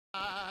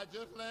I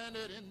just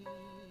landed in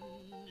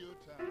your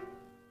town.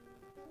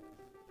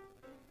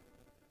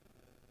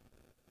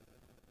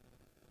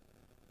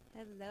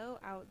 Hello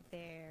out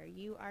there.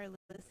 You are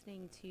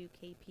listening to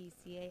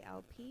KPCA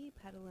LP,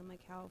 Petaluma,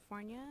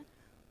 California,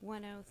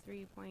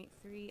 103.3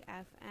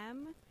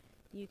 FM.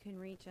 You can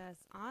reach us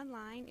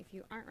online if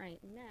you aren't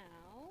right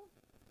now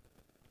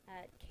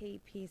at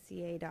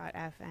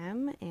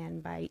kpca.fm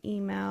and by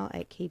email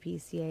at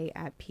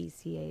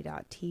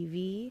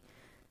kpca@pca.tv.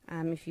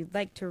 If you'd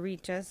like to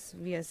reach us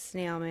via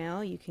snail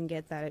mail, you can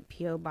get that at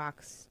P.O.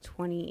 Box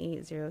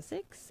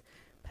 2806,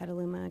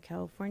 Petaluma,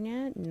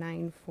 California,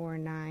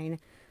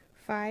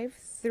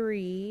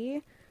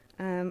 94953.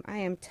 I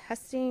am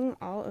testing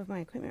all of my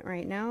equipment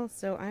right now,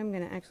 so I'm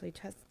going to actually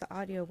test the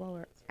audio while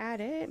we're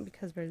at it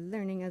because we're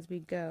learning as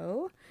we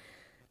go.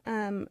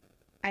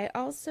 I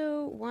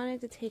also wanted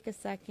to take a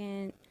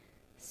second.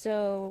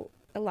 So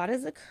a lot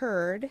has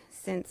occurred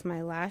since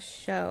my last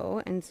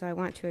show, and so I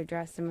want to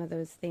address some of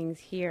those things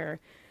here.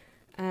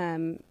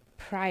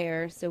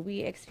 Prior, so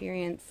we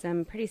experienced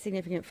some pretty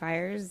significant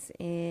fires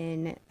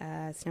in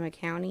Sonoma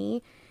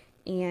County,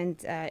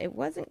 and it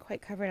wasn't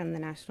quite covered on the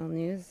national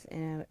news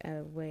in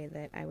a way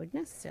that I would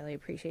necessarily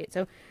appreciate.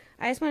 So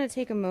I just want to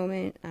take a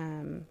moment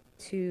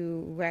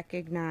to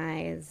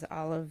recognize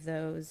all of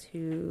those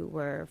who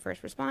were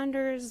first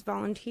responders,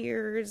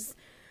 volunteers,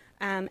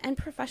 and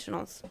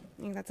professionals. I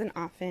think that's an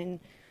often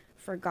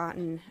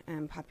forgotten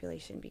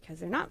population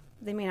because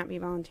they may not be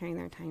volunteering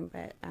their time,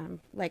 but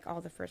like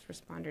all the first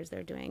responders,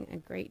 they're doing a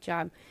great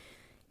job.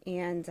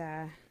 And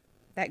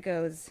that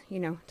goes,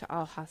 to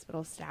all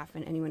hospital staff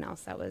and anyone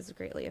else that was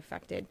greatly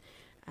affected.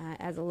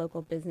 As a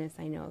local business,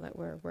 I know that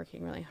we're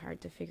working really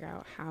hard to figure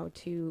out how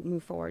to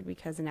move forward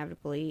because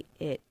inevitably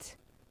it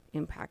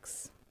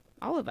impacts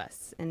all of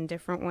us in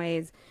different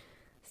ways.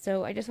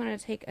 So I just want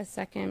to take a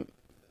second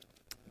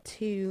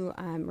to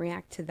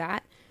react to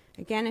that.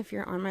 Again, if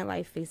you're on my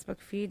live Facebook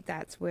feed,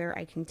 that's where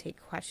I can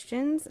take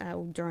questions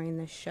during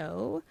the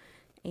show.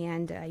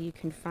 And you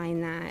can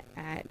find that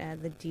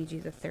at the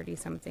DG the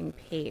 30-something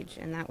page.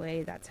 And that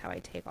way, that's how I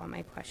take all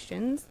my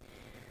questions.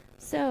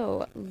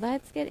 So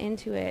let's get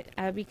into it.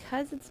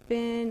 Because it's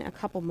been a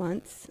couple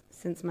months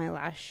since my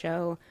last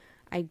show,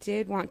 I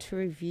did want to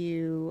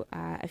review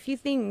a few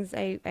things.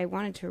 I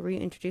wanted to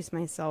reintroduce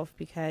myself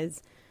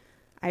because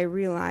I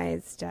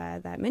realized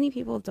that many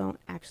people don't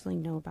actually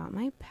know about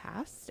my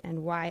past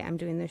and why I'm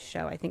doing this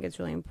show. I think it's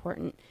really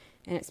important,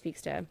 and it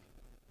speaks to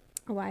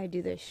why I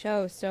do this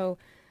show. So,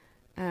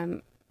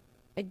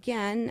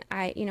 again,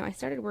 I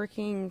started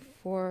working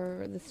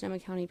for the Sonoma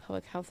County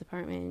Public Health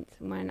Department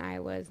when I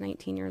was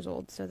 19 years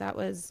old. So that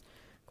was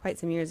quite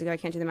some years ago. I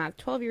can't do the math.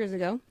 12 years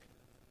ago.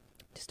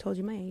 Just told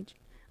you my age.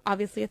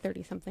 Obviously a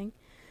 30-something.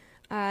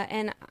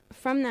 And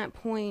from that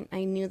point,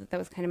 I knew that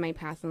was kind of my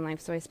path in life.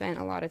 So I spent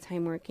a lot of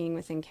time working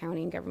within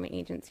county and government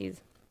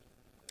agencies.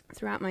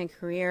 Throughout my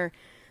career,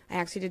 I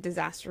actually did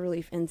disaster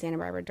relief in Santa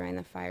Barbara during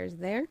the fires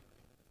there.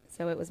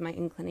 So it was my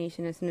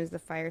inclination as soon as the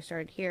fire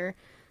started here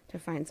to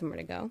find somewhere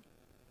to go.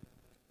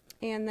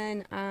 And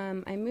then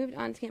I moved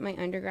on to get my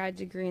undergrad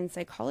degree in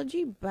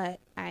psychology, but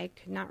I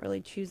could not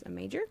really choose a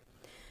major.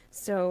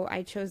 So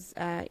I chose,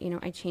 I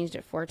changed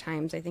it 4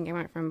 times. I think I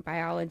went from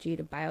biology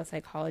to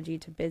biopsychology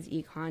to biz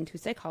econ to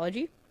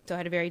psychology. So I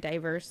had a very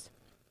diverse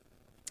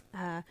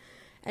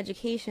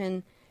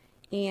education.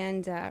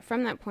 And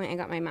from that point, I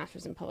got my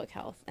master's in public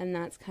health. And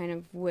that's kind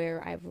of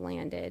where I've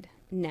landed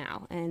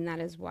now. And that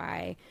is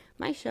why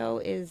my show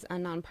is a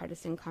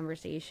nonpartisan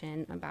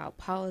conversation about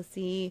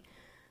policy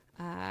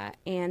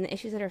and the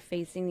issues that are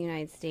facing the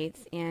United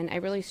States. And I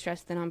really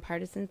stress the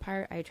nonpartisan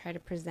part. I try to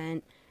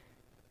present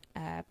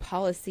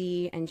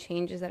policy and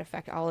changes that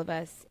affect all of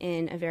us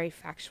in a very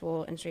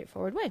factual and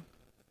straightforward way.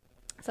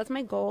 So that's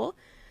my goal.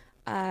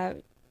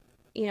 I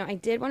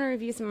did want to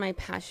review some of my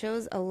past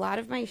shows. A lot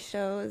of my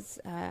shows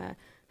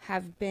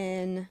have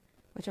been,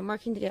 which I'm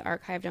working to get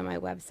archived on my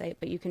website,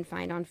 but you can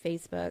find on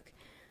Facebook.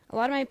 A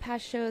lot of my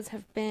past shows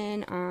have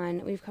been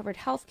we've covered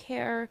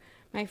healthcare.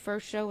 My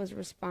first show was a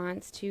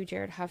response to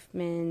Jared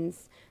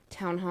Huffman's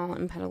town hall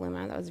in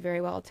Petaluma. That was very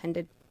well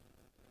attended.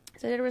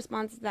 So I did a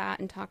response to that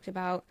and talked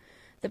about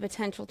the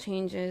potential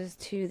changes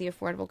to the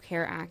Affordable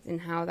Care Act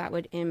and how that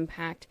would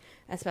impact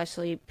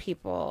especially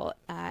people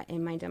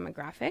in my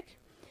demographic.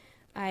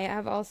 I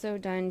have also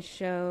done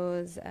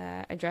shows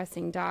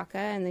addressing DACA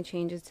and the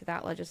changes to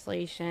that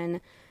legislation,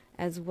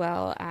 as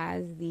well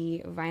as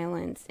the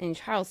violence in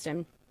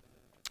Charleston.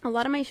 A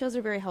lot of my shows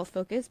are very health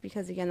focused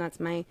because, again,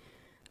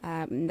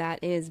 that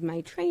is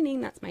my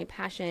training, that's my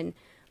passion.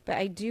 But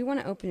I do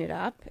want to open it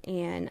up,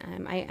 and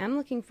I am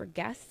looking for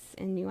guests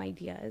and new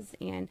ideas.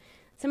 And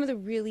some of the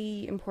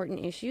really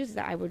important issues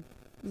that I would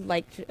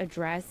like to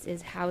address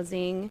is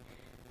housing,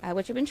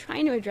 which I've been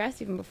trying to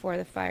address even before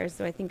the fires,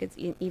 so I think it's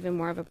even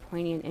more of a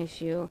poignant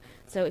issue.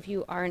 So if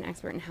you are an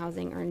expert in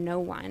housing or know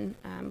one,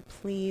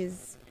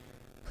 please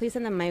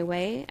send them my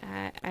way.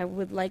 I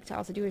would like to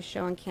also do a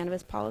show on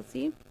cannabis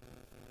policy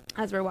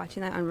as we're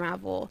watching that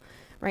unravel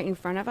right in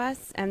front of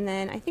us. And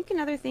then I think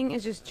another thing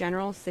is just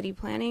general city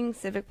planning,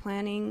 civic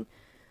planning.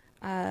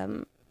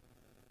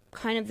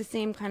 kind of the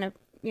same kind of,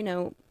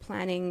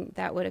 planning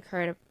that would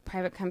occur at a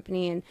private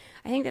company. And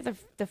I think that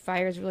the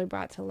fires really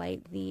brought to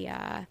light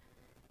the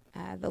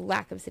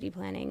lack of city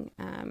planning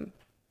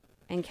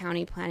and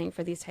county planning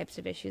for these types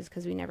of issues,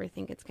 because we never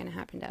think it's going to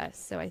happen to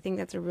us. So I think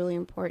that's a really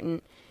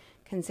important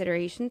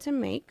consideration to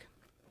make.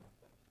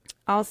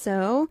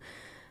 Also,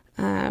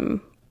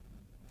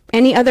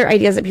 any other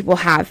ideas that people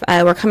have?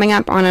 We're coming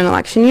up on an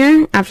election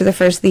year after the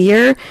first of the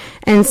year,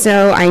 and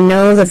so I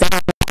know that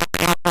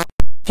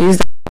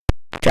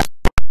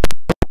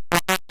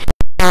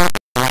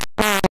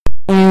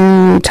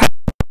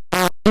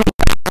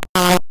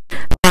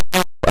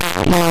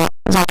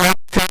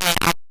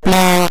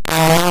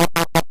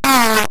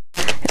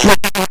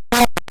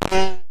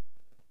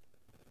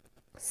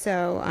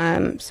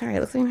sorry,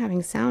 it looks like I'm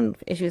having sound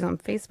issues on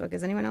Facebook.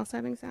 Is anyone else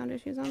having sound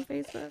issues on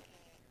Facebook?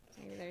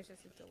 Maybe there's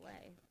just a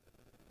delay.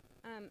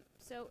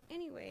 So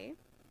anyway,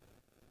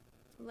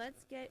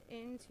 let's get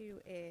into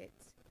it.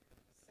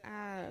 I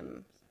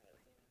can't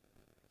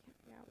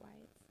figure out why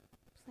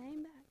it's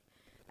playing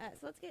back. So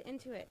let's get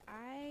into it.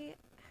 I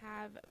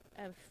have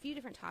a few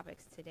different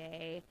topics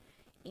today,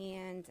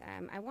 and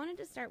I wanted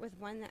to start with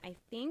one that I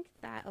think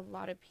that a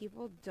lot of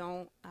people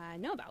don't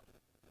know about.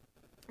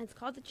 It's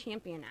called the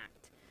Champion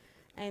Act.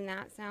 And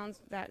that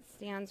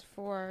stands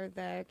for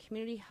the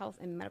Community Health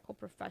and Medical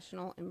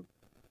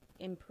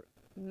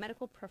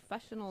Medical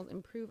Professionals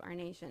Improve Our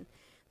Nation.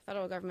 The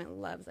federal government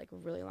loves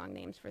really long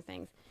names for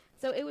things.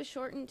 So it was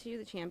shortened to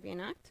the Champion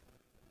Act.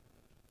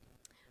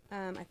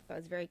 I thought it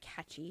was very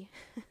catchy,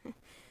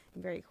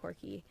 very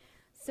quirky.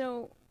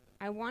 So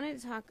I wanted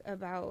to talk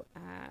about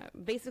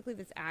basically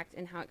this act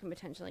and how it can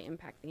potentially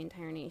impact the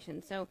entire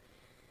nation. So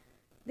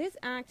this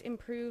act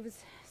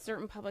improves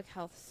certain public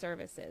health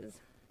services.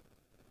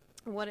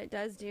 What it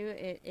does do,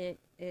 it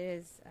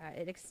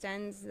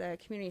extends the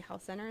community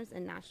health centers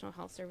and National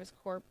Health Service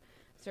Corp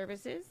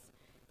services.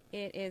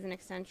 It is an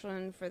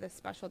extension for the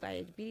Special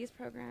Diabetes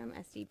Program,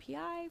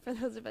 SDPI. For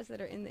those of us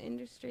that are in the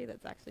industry,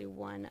 that's actually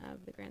one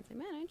of the grants I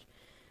manage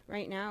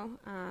right now.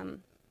 So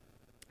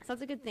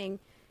that's a good thing.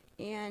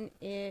 And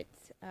it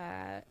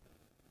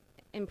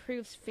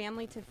improves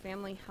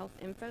family-to-family health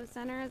info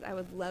centers. I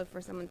would love for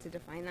someone to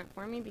define that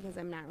for me, because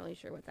I'm not really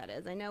sure what that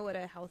is. I know what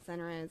a health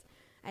center is.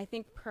 I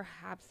think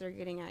perhaps they're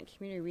getting at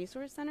community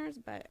resource centers,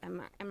 but I'm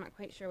not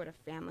quite sure what a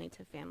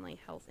family-to-family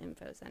health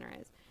info center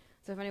is.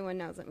 So if anyone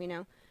knows, let me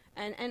know.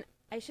 And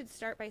I should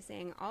start by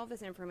saying all of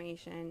this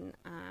information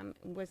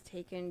was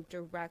taken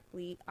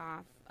directly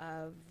off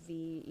of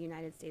the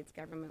United States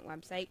government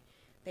website.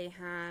 They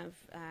have,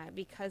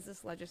 because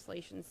this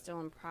legislation is still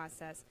in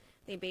process,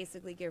 they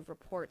basically give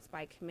reports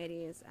by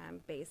committees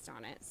based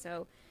on it.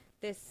 So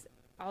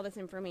all this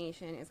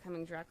information is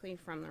coming directly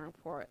from the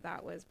report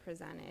that was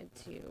presented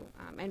to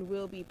and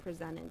will be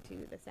presented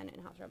to the Senate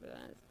and House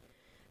Representatives.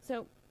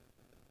 So,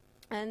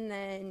 and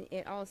then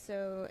it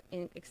also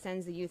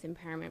extends the youth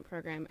empowerment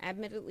program.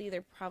 Admittedly,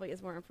 there probably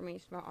is more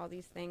information about all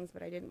these things,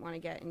 but I didn't want to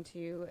get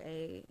into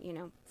a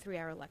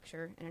 3-hour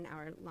lecture in an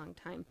hour-long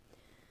time.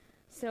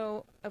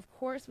 So, of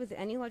course, with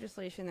any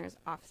legislation, there's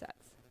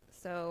offsets.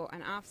 So,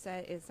 an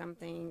offset is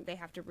something they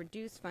have to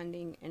reduce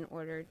funding in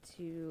order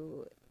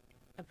to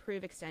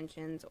approve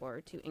extensions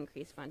or to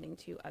increase funding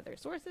to other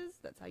sources.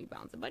 That's how you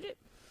balance a budget.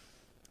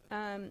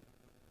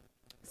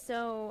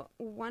 So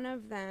one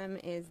of them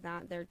is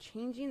that they're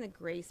changing the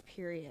grace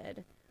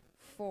period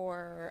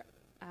for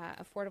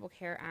Affordable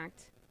Care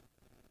Act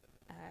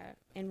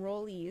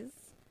enrollees.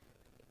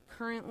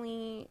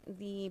 Currently,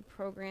 the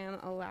program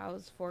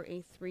allows for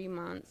a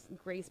 3-month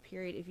grace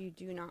period if you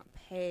do not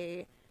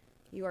pay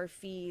your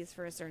fees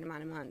for a certain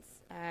amount of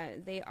months.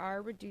 They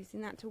are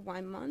reducing that to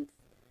 1 month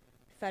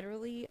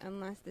federally,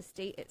 unless the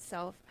state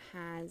itself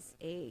has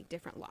a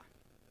different law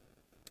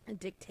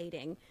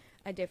dictating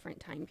a different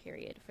time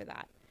period for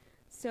that.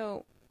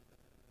 So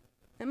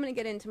I'm going to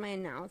get into my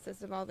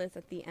analysis of all this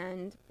at the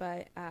end,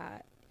 but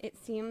it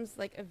seems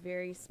like a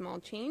very small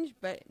change,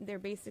 but they're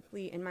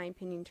basically, in my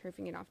opinion,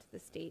 turfing it off to the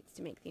states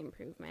to make the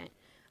improvement,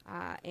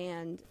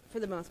 and for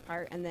the most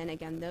part. And then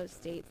again, those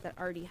states that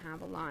already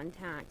have a law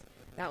intact,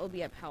 that will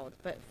be upheld,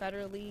 but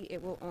federally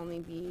it will only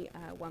be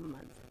 1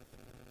 month.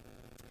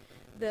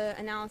 The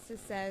analysis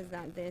says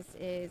that this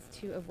is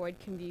to avoid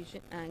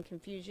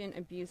confusion,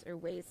 abuse, or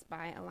waste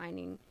by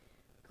aligning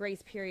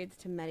grace periods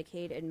to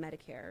Medicaid and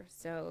Medicare.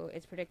 So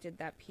it's predicted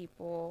that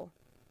people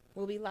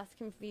will be less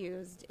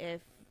confused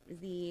if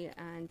the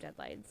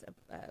deadlines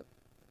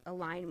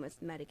align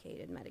with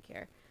Medicaid and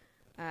Medicare.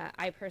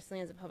 I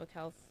personally, as a public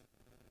health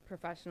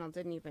professional,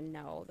 didn't even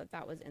know that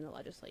that was in the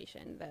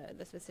legislation,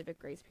 the specific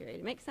grace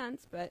period. It makes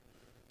sense, but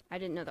I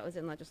didn't know that was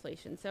in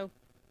legislation. So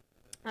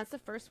that's the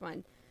first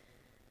one.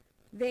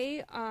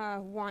 They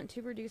want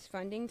to reduce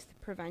funding to the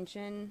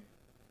Prevention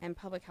and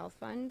Public Health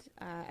Fund.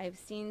 I've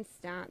seen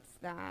stats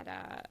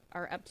that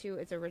are up to,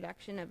 it's a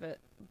reduction of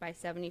by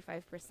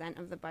 75%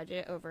 of the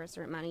budget over a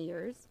certain amount of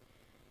years.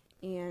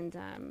 And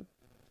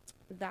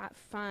that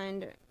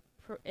fund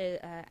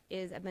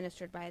is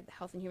administered by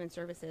Health and Human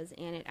Services,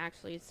 and it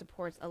actually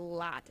supports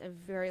a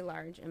very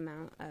large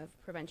amount of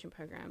prevention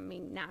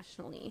programming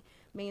nationally,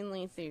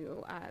 mainly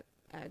through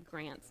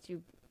grants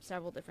to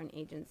several different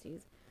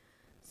agencies.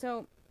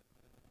 So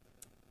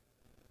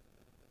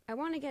I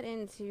want to get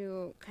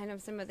into kind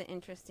of some of the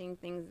interesting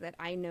things that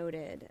I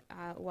noted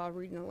while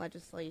reading the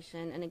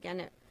legislation. And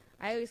again,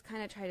 I always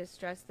kind of try to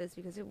stress this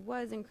because it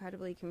was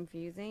incredibly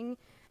confusing,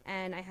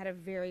 and I had a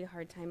very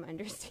hard time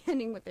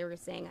understanding what they were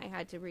saying. I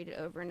had to read it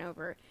over and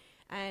over.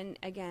 And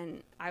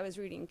again, I was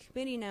reading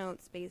committee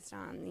notes based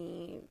on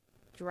the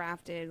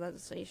drafted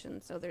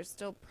legislation, so there's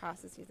still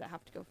processes that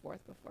have to go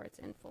forth before it's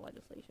in full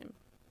legislation.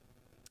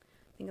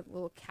 Think of the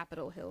little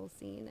Capitol Hill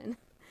scene, and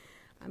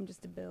I'm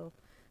just a bill.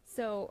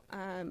 So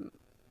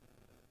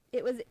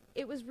it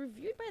was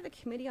reviewed by the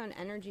Committee on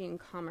Energy and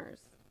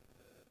Commerce.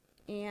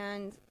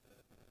 And,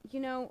 you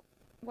know,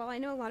 while I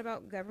know a lot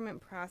about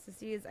government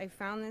processes, I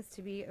found this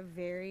to be a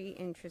very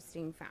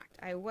interesting fact.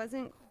 I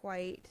didn't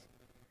quite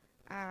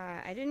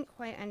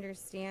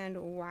understand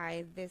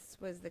why this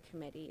was the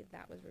committee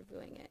that was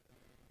reviewing it.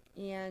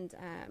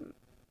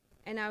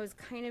 And I was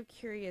kind of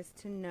curious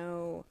to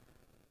know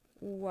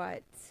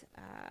what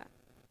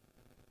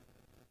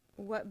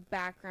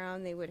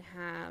background they would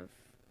have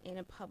in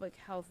a public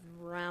health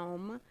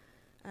realm.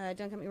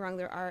 Don't get me wrong,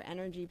 there are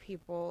energy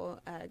people,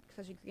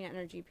 especially green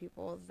energy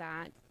people,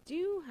 that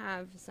do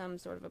have some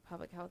sort of a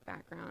public health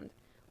background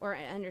or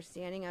an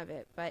understanding of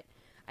it. But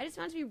I just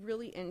found it to be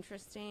really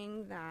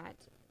interesting that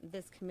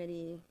this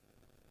committee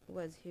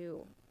was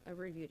who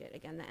reviewed it.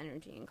 Again, the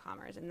Energy and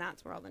Commerce, and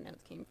that's where all the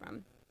notes came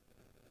from.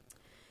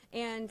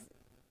 And,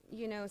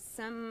 you know,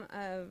 some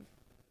of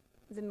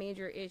the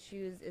major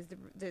issues is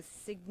the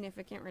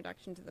significant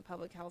reduction to the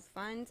public health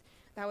fund.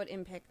 That would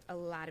impact a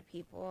lot of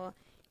people.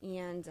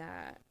 And,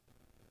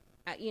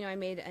 you know, I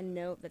made a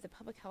note that the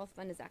public health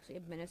fund is actually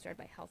administered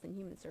by Health and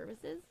Human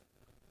Services.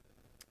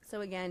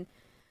 So again,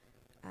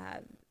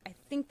 I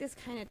think this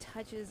kind of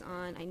touches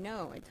on, I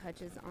know it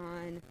touches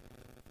on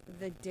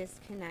the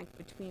disconnect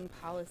between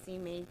policy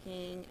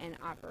making and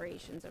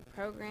operations of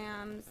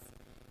programs.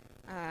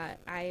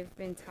 I've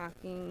been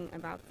talking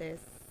about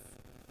this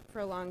for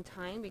a long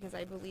time because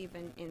I believe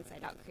in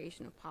inside-out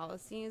creation of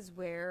policies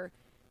where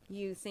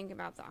you think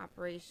about the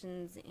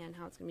operations and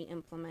how it's going to be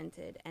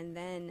implemented and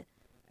then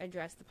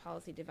address the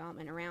policy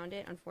development around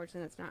it.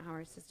 Unfortunately, that's not how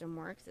our system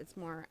works. It's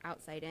more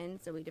outside in,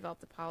 so we develop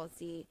the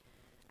policy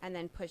and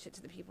then push it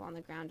to the people on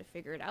the ground to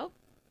figure it out.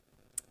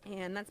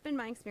 And that's been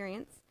my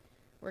experience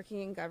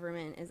working in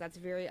government, is that's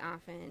very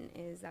often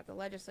is that the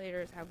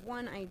legislators have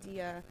one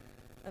idea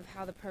of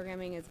how the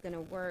programming is going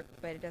to work,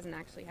 but it doesn't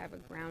actually have a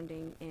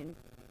grounding in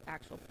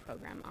actual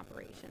program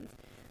operations.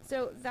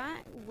 So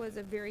that was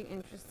a very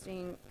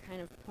interesting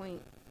kind of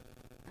point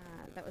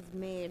that was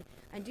made.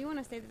 I do want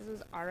to say that this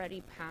was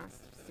already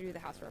passed through the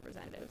House of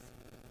Representatives.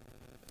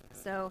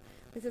 So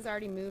this is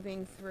already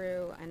moving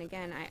through, and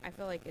again, I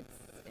feel like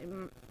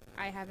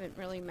I haven't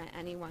really met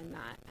anyone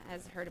that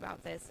has heard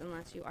about this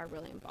unless you are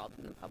really involved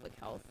in the public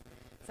health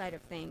side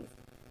of things.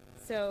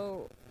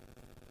 So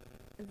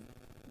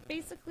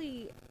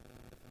basically,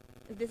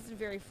 this is a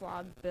very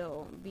flawed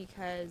bill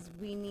because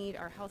we need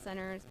our health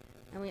centers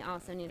and we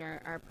also need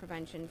our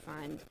prevention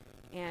fund,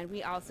 and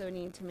we also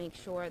need to make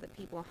sure that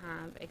people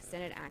have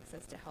extended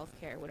access to health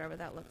care, whatever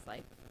that looks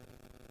like.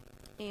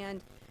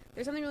 And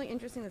there's something really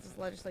interesting that this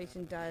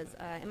legislation does.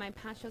 In my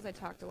past shows, I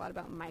talked a lot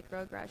about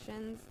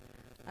microaggressions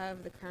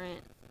of the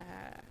current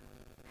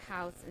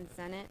House and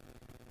Senate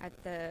at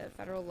the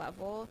federal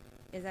level,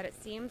 is that it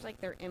seems like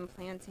they're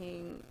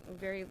implanting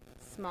very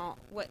small,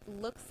 what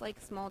looks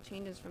like small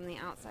changes from the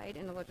outside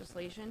into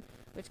legislation,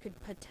 which could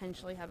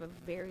potentially have a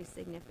very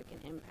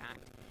significant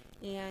impact.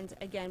 And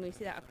again, we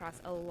see that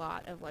across a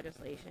lot of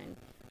legislation.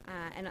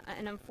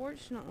 And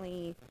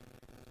unfortunately,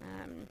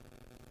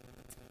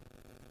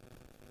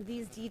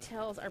 these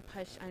details are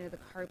pushed under the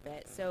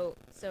carpet. So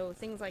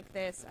things like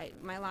this,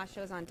 my last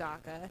show was on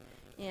DACA,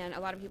 and a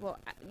lot of people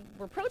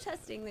were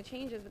protesting the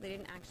changes, but they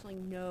didn't actually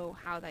know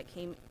how that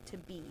came to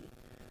be.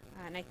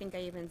 And I think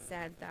I even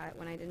said that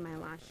when I did my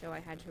last show, I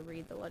had to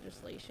read the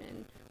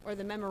legislation or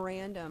the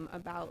memorandum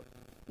about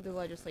the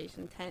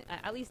legislation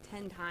at least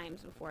 10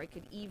 times before I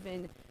could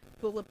even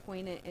bullet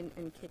point it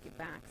and kick it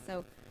back.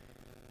 So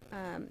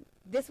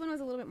this one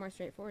was a little bit more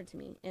straightforward to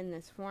me in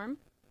this form.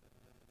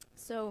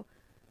 So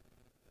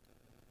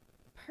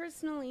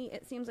personally,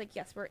 it seems like,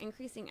 yes, we're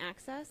increasing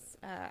access.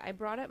 I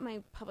brought up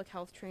my public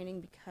health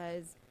training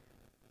because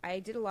I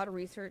did a lot of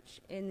research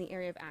in the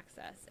area of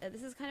access.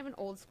 This is kind of an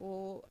old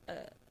school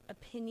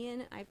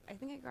opinion. I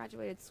think I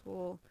graduated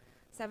school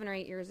 7 or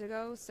 8 years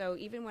ago, so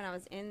even when I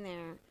was in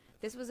there,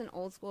 this was an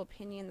old school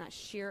opinion that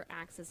sheer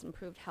access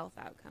improved health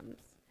outcomes.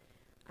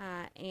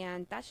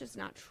 And that's just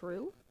not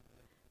true,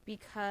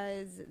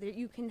 because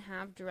you can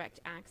have direct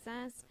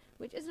access,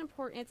 which is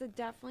important. It's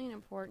definitely an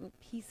important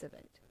piece of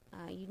it.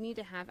 You need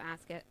to have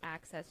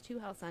access to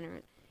health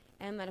centers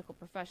and medical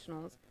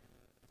professionals.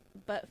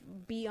 But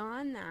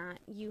beyond that,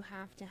 you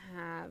have to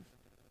have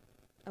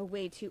a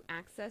way to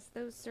access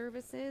those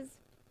services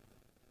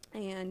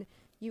And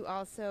you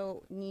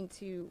also need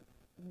to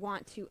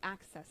want to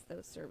access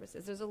those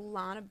services. There's a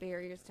lot of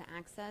barriers to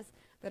access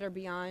that are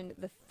beyond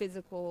the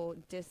physical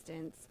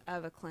distance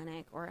of a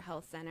clinic or a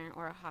health center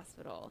or a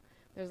hospital.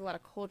 There's a lot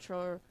of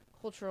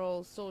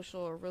cultural,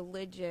 social,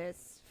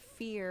 religious,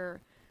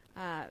 fear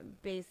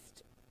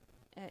based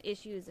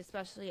issues,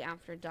 especially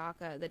after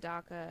DACA. The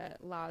DACA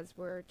laws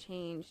were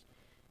changed.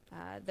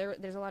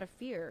 There's a lot of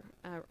fear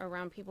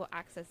around people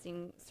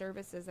accessing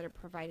services that are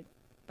provided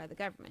by the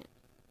government.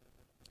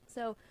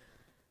 So,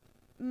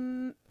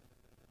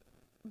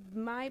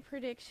 my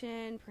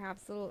prediction,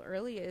 perhaps a little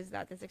early, is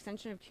that this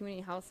extension of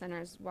community health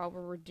centers, while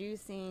we're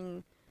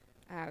reducing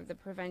the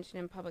Prevention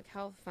and Public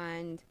Health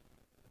Fund,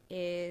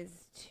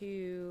 is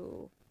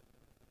to,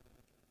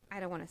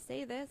 I don't want to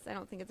say this, I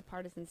don't think it's a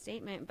partisan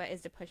statement, but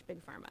is to push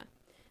Big Pharma.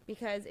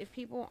 Because if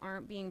people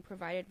aren't being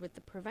provided with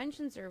the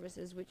prevention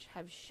services, which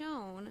have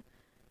shown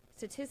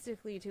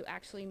statistically to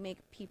actually make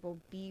people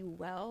be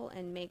well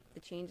and make the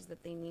changes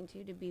that they need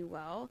to be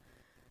well,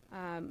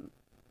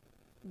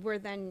 we're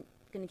then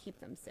going to keep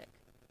them sick.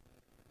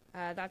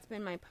 That's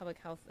been my public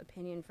health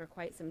opinion for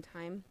quite some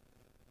time.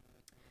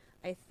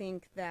 I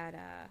think that,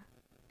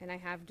 and I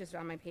have just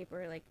on my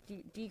paper, like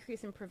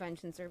decrease in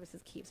prevention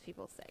services keeps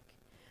people sick.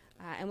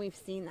 And we've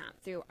seen that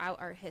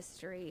throughout our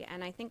history.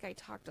 And I think I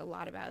talked a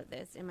lot about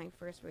this in my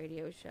first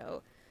radio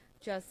show,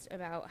 just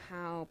about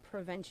how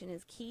prevention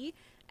is key.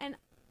 And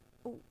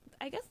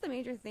I guess the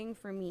major thing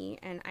for me,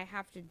 and I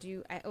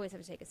always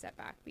have to take a step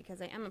back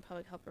because I am a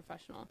public health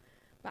professional,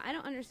 but I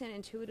don't understand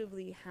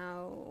intuitively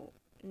how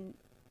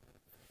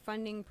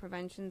funding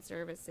prevention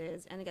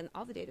services, and again,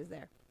 all the data is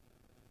there,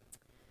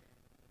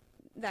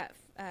 that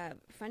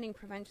funding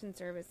prevention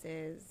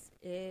services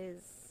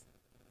is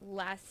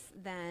less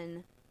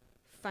than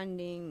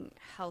funding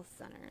health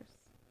centers.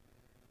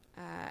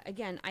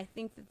 Again, I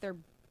think that they're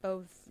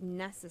both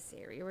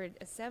necessary. Or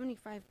a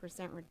 75%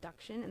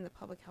 reduction in the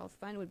public health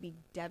fund would be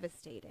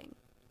devastating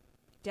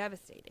to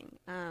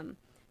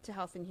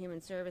health and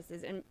human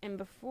services. And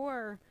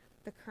before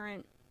the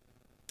current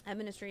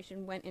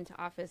administration went into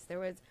office, there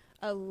was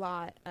a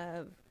lot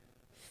of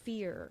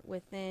fear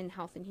within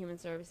Health and Human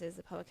Services,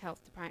 the public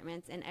health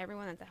departments, and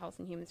everyone that the Health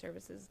and Human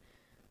Services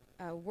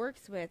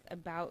works with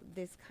about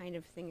this kind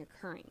of thing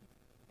occurring.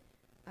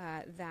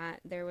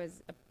 That there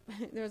was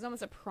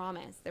almost a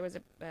promise. There was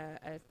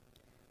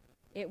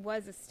it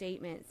was a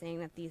statement saying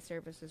that these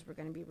services were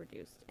going to be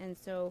reduced. And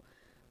so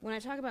when I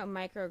talk about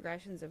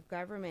microaggressions of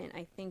government,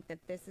 I think that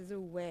this is a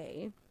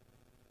way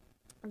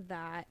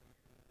that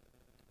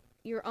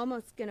you're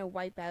almost going to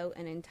wipe out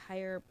an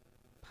entire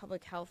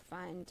public health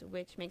fund,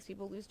 which makes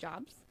people lose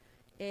jobs.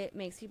 It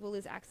makes people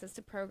lose access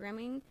to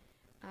programming.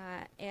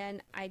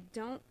 And I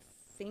don't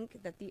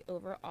think that the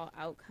overall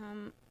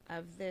outcome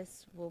of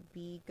this will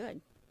be good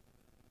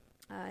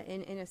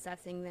in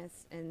assessing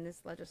this in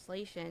this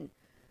legislation.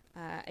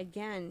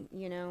 Again,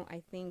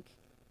 I think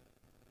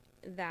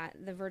that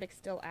the verdict's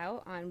still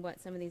out on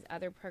what some of these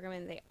other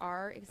programs they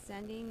are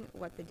extending,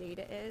 what the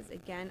data is.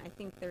 Again, I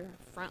think they're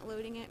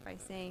front-loading it by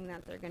saying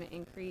that they're going to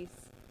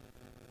increase,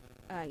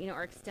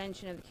 our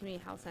extension of the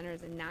community health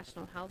centers and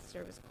National Health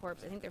Service Corps.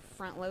 I think they're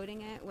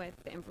front-loading it with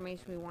the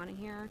information we want to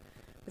hear.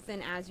 But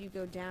then as you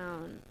go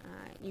down,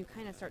 you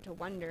kind of start to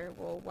wonder,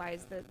 well, why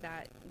is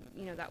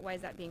why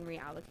is that being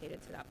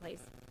reallocated to that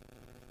place?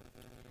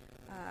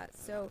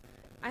 So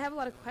I have a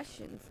lot of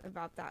questions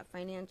about that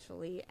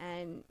financially,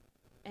 and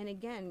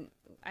again,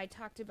 I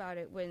talked about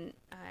it when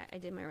I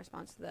did my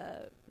response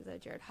to the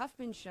Jared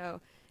Huffman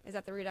show, is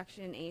that the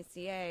reduction in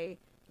ACA,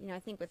 I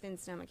think within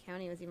Sonoma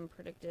County it was even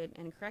predicted,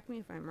 and correct me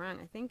if I'm wrong,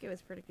 I think it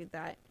was predicted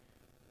that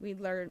we'd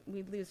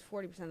lose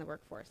 40% of the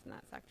workforce in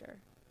that sector.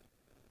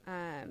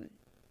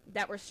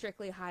 That were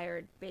strictly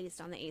hired based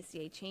on the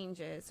ACA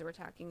changes. So we're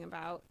talking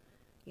about,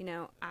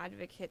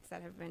 advocates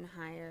that have been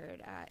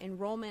hired,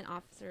 enrollment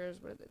officers,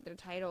 were their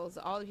titles,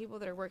 all the people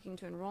that are working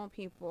to enroll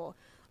people,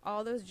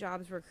 all those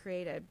jobs were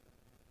created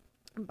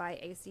by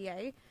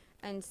ACA.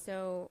 And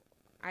so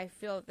I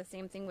feel that the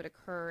same thing would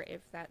occur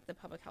if the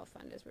public health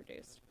fund is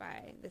reduced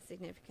by the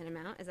significant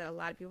amount, is that a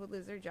lot of people would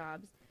lose their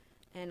jobs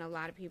and a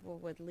lot of people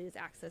would lose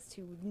access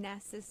to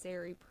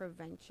necessary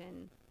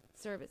prevention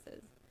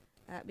services.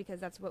 Because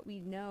that's what we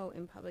know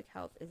in public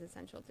health is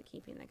essential to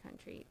keeping the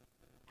country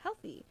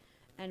healthy.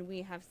 And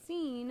we have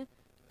seen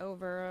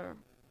over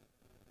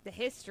the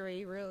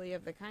history, really,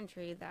 of the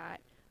country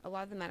that a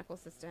lot of the medical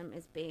system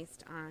is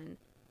based on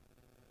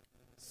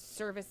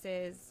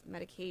services,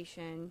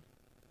 medication,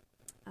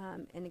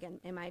 and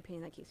again, in my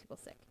opinion, that keeps people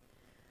sick.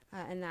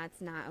 And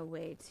that's not a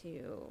way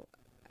to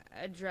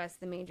address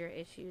the major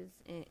issues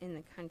in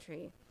the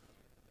country.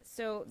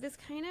 So this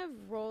kind of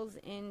rolls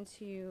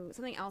into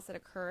something else that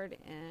occurred,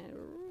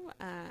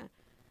 and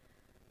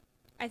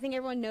I think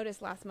everyone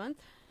noticed last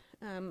month.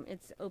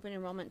 It's open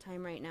enrollment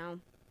time right now,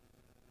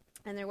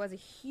 and there was a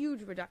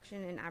huge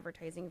reduction in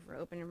advertising for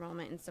open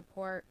enrollment and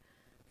support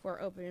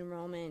for open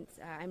enrollment.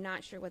 I'm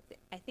not sure what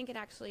I think it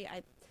actually.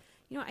 I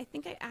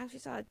think I actually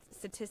saw a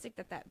statistic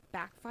that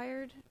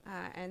backfired,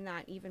 and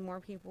that even more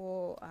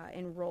people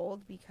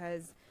enrolled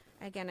because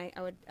again,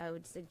 I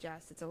would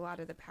suggest it's a lot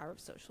of the power of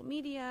social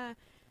media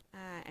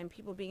and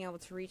people being able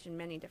to reach in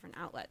many different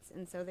outlets.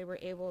 And so they were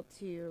able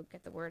to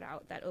get the word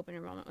out that open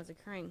enrollment was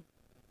occurring.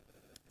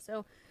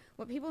 So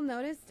what people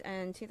noticed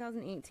in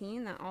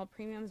 2018, that all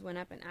premiums went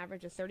up an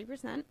average of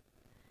 30%.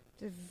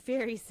 It's a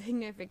very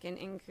significant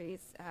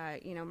increase.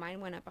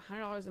 Mine went up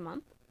 $100 a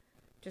month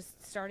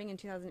just starting in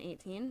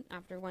 2018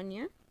 after 1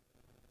 year.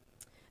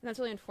 And that's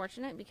really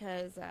unfortunate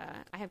because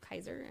I have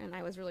Kaiser, and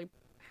I was really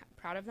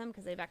proud of them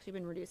because they've actually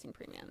been reducing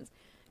premiums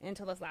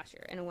until this last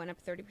year, and it went up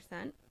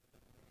 30%.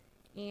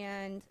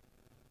 And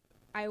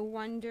I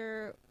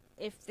wonder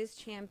if this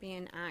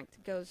Champion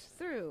Act goes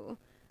through,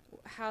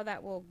 how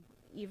that will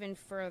even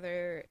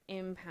further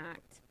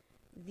impact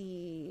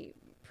the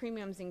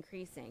premiums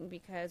increasing,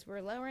 because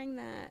we're lowering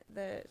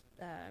the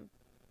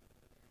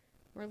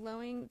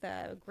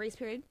grace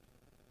period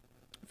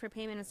for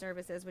payment of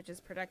services, which is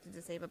projected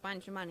to save a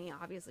bunch of money.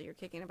 Obviously, you're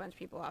kicking a bunch of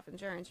people off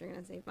insurance, you're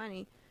going to save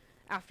money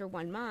after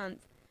 1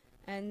 month.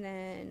 And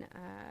then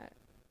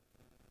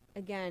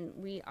again,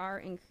 we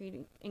are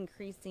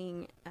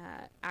increasing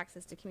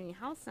access to community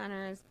health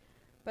centers.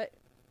 But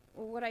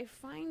what I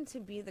find to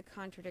be the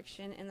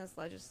contradiction in this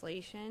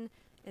legislation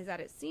is that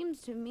it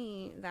seems to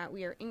me that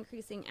we are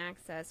increasing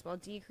access while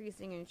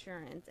decreasing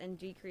insurance and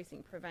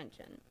decreasing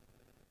prevention.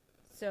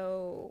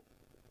 So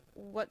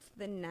what's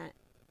the net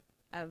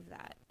of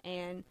that?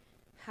 And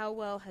how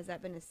well has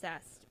that been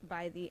assessed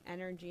by the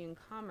Energy and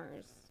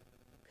Commerce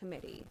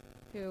Committee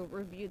who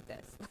reviewed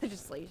this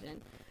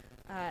legislation?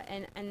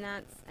 And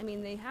that's, I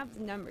mean, they have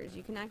the numbers.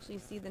 You can actually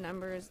see the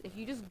numbers. If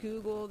you just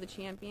Google the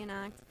Champion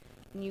Act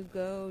and you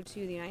go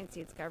to the United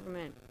States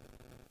government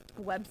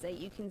website,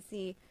 you can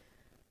see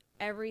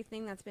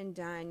everything that's been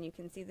done. You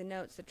can see the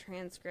notes, the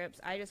transcripts.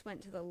 I just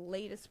went to the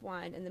latest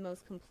one and the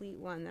most complete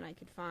one that I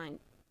could find.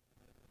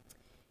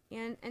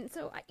 And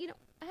so,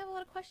 I have a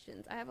lot of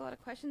questions. I have a lot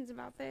of questions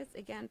about this.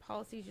 Again,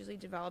 policy is usually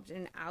developed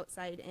in an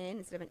outside-in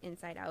instead of an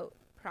inside-out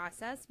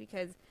process,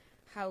 because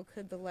how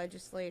could the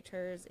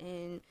legislators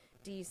in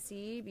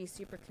D.C. be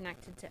super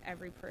connected to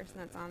every person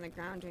that's on the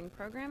ground doing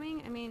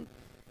programming? I mean,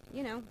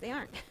 they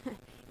aren't,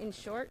 in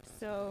short.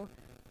 So,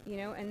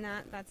 and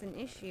that's an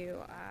issue.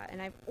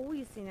 And I've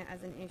always seen it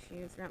as an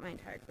issue throughout my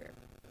entire career.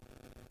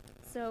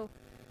 So,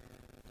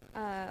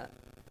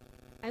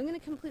 I'm going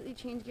to completely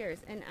change gears,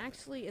 and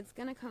actually it's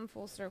going to come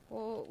full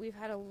circle. We've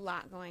had a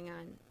lot going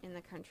on in the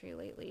country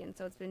lately, and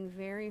so it's been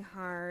very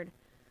hard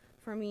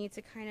for me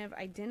to kind of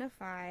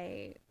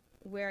identify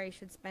where I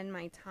should spend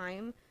my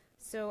time.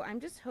 So I'm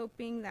just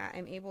hoping that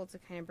I'm able to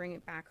kind of bring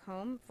it back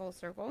home full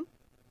circle.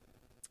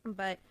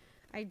 But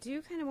I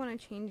do kind of want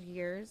to change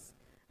gears.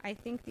 I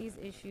think these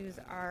issues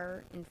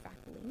are in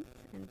fact linked,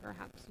 and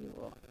perhaps you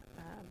will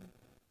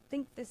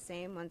think the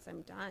same once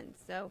I'm done.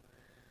 So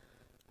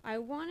I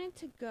wanted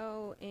to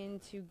go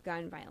into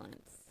gun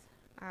violence.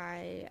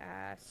 I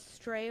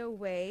stray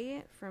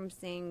away from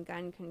saying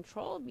gun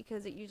control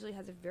because it usually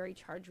has a very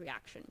charged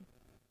reaction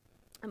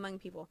among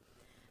people.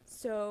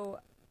 So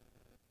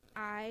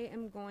I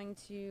am going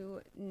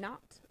to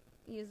not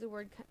use the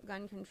word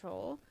gun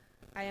control.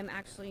 I am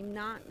actually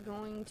not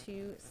going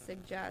to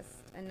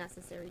suggest a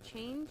necessary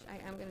change.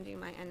 I am going to do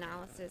my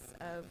analysis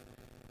of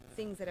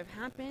things that have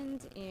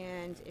happened,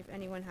 and if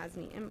anyone has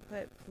any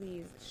input,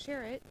 please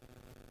share it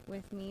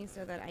with me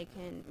so that I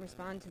can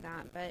respond to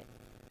that. But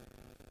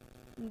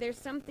there's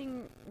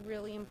something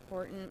really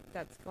important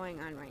that's going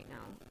on right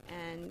now,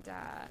 and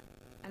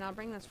I'll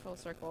bring this full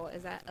circle,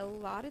 is that a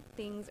lot of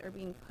things are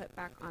being put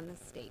back on the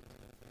state.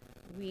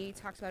 We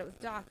talked about it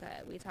with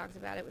DACA, we talked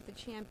about it with the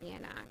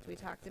Champion Act, we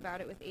talked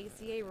about it with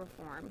ACA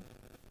reform,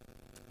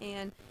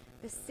 and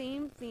the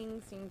same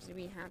thing seems to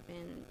be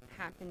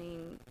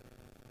happening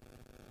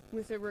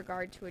with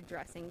regard to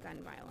addressing gun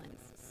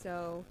violence.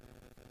 So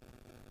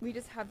we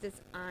just have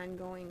this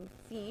ongoing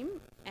theme,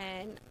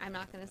 and I'm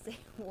not going to say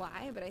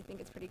why, but I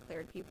think it's pretty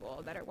clear to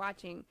people that are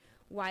watching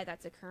why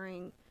that's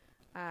occurring,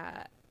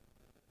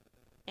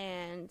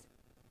 and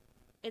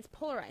it's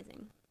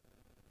polarizing.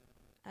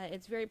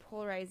 It's very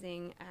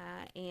polarizing,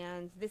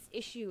 and this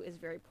issue is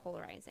very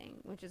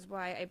polarizing, which is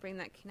why I bring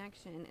that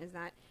connection, is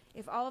that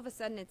if all of a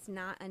sudden it's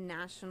not a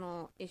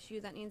national issue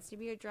that needs to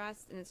be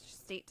addressed and it's just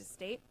state to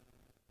state,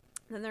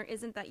 then there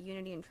isn't that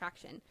unity and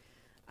traction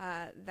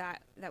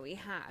that we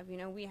have.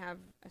 We have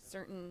a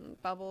certain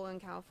bubble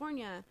in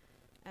California,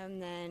 and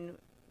then,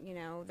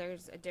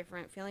 there's a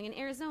different feeling in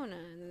Arizona,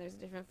 and then there's a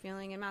different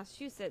feeling in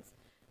Massachusetts.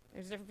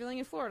 There's a different feeling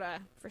in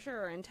Florida, for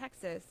sure, and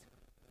Texas.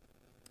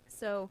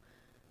 So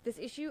this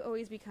issue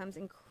always becomes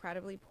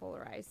incredibly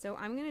polarized. So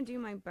I'm going to do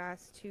my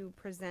best to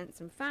present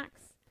some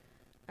facts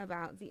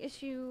about the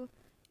issue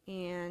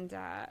and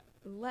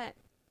let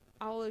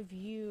all of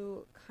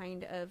you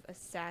kind of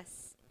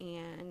assess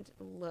and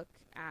look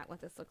at what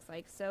this looks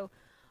like. So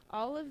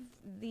all of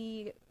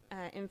the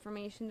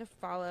information to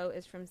follow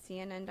is from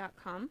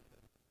CNN.com.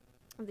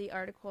 The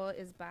article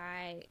is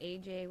by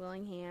A.J.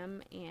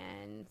 Willingham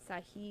and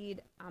Sahid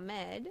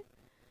Ahmed.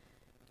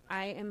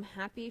 I am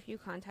happy if you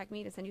contact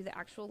me to send you the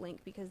actual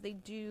link, because they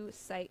do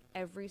cite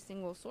every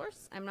single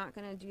source. I'm not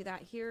going to do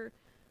that here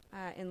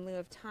in lieu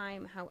of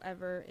time.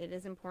 However, it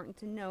is important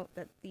to note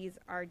that these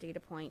are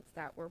data points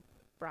that were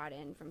brought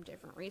in from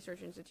different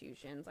research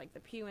institutions like the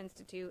Pew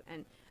Institute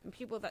and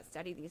people that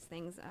study these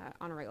things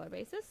on a regular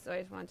basis. So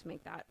I just wanted to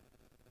make that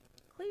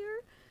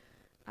clear.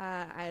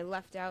 I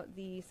left out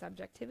the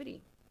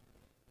subjectivity.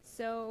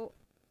 So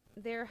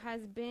there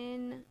has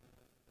been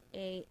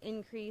a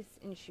increase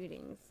in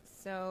shootings.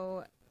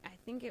 So I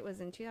think it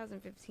was in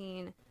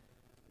 2015,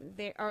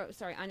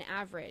 on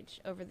average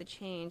over the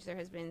change, there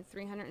has been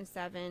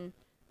 307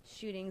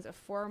 shootings of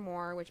 4 or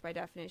more, which by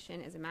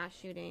definition is a mass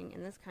shooting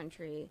in this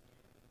country,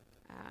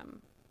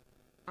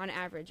 on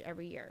average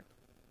every year.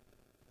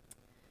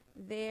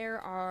 There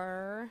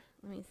are,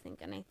 let me think,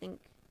 and I think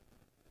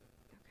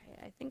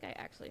I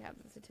actually have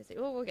the statistic.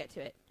 Well, we'll get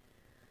to it.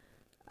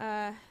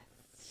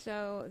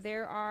 So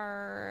there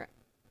are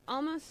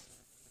almost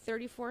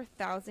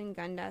 34,000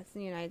 gun deaths in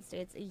the United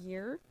States a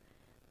year.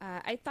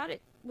 I thought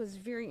it was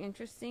very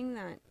interesting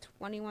that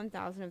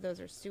 21,000 of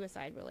those are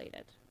suicide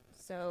related.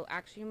 So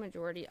actually a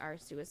majority are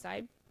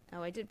suicide.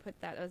 Oh, I did put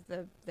that as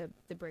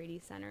the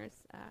Brady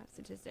Center's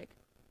statistic.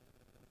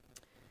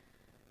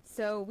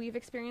 So we've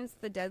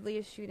experienced the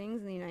deadliest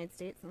shootings in the United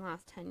States in the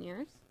last 10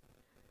 years,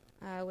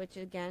 which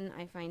again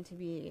I find to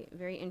be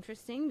very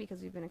interesting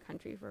because we've been a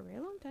country for a very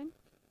long time.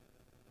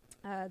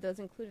 Those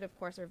included, of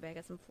course, are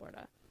Vegas and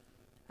Florida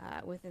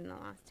within the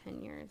last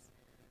 10 years.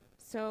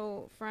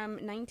 So from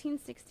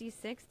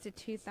 1966 to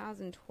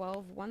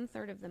 2012,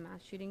 1/3 of the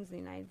mass shootings in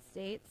the United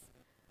States,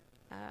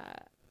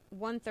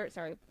 one third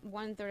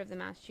of the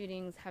mass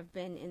shootings have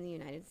been in the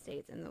United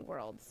States and the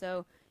world.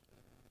 So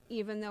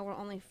even though we're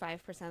only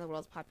 5% of the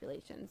world's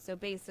population, so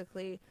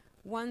basically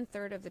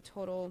 1/3 of the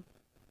total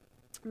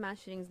mass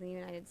shootings in the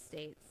United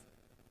States,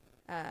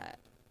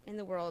 in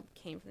the world,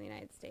 came from the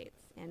United States,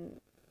 and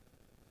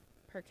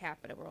per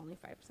capita we're only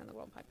 5% of the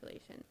world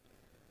population.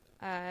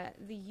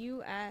 The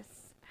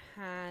U.S.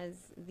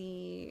 has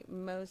the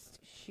most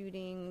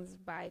shootings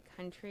by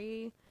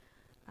country.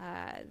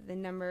 The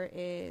number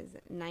is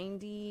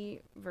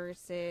 90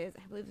 versus,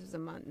 I believe this was a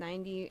month,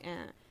 90,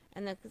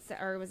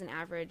 or it was an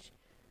average.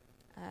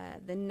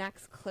 The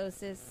next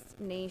closest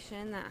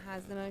nation that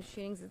has the most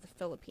shootings is the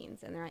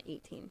Philippines, and they're at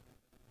 18.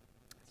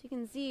 So you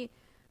can see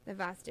the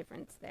vast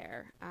difference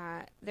there.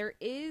 There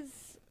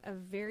is a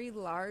very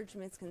large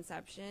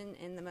misconception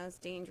in the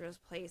most dangerous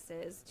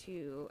places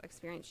to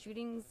experience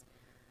shootings.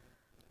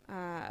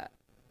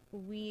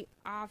 We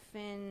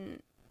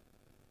often,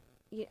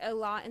 a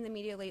lot in the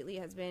media lately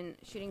has been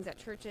shootings at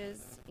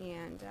churches,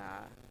 and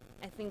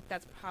I think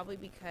that's probably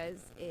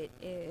because it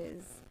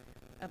is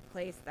a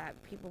place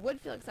that people would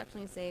feel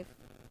exceptionally safe,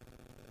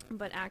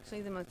 but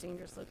actually the most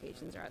dangerous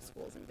locations are at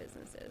schools and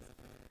businesses,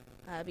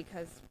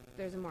 because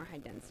there's a more high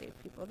density of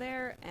people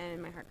there,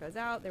 and my heart goes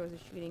out. There was a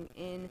shooting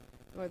in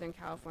Northern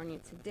California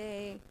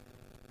today,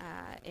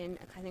 I think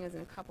it was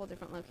in a couple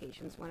different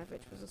locations, one of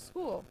which was a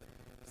school.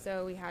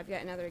 So we have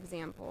yet another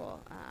example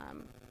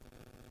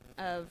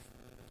of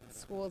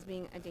schools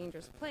being a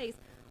dangerous place.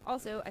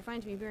 Also, I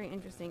find to be very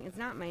interesting, it's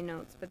not my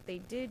notes, but they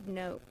did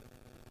note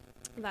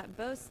that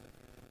both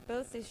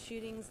the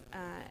shootings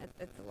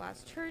at the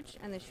last church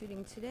and the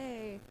shooting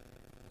today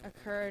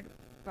occurred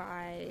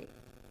by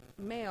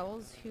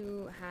males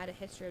who had a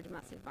history of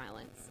domestic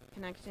violence,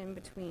 connection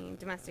between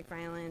domestic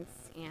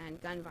violence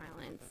and gun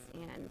violence,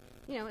 and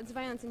it's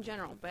violence in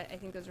general, but I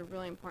think those are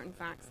really important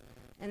facts,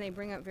 and they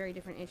bring up very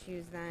different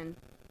issues than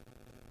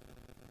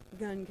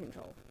gun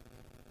control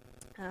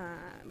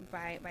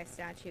by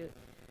statute.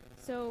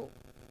 So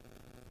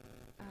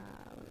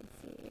let me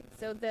see.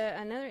 So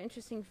another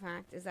interesting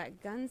fact is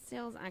that gun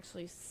sales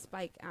actually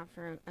spike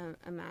after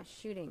a mass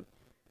shooting.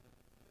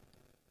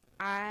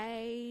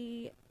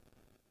 I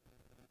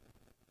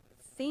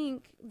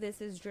think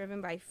this is driven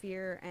by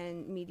fear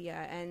and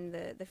media and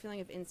the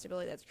feeling of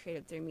instability that's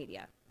created through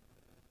media.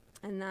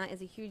 And that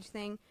is a huge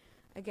thing.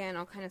 Again,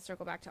 I'll kind of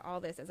circle back to all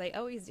this, as I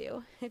always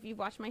do. If you've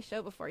watched my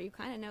show before, you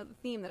kind of know the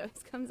theme that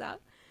always comes up.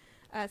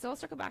 So I'll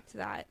circle back to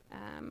that.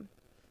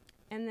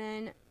 And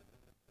then,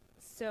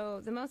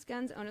 so the most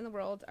guns owned in the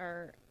world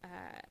are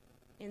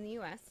in the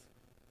U.S.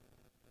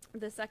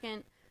 The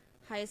second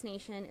highest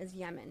nation is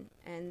Yemen,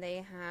 and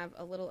they have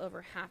a little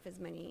over half as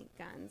many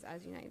guns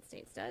as the United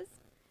States does.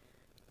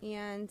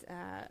 And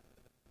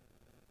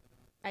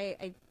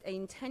I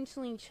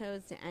intentionally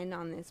chose to end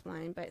on this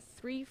one, but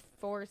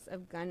 3/4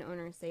 of gun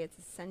owners say it's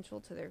essential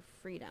to their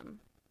freedom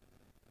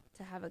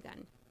to have a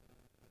gun.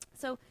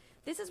 So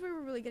this is where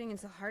we're really getting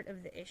into the heart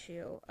of the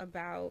issue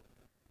about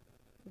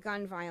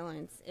gun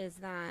violence, is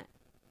that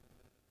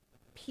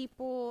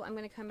people, I'm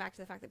going to come back to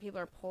the fact that people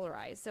are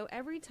polarized. So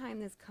every time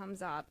this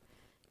comes up,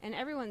 and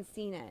everyone's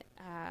seen it,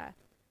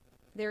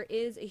 there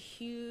is a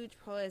huge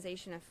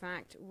polarization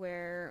effect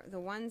where the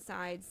one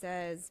side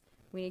says,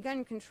 we need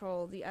gun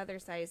control, the other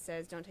side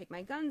says, don't take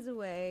my guns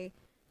away,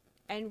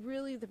 and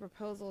really the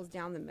proposal is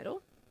down the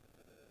middle.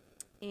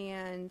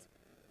 And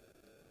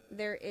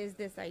there is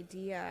this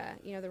idea,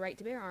 the right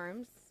to bear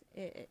arms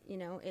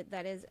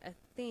that is a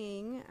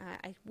thing.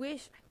 I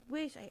wish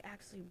I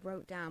actually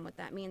wrote down what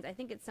that means. I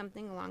think it's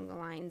something along the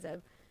lines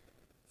of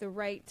the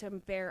right to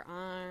bear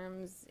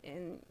arms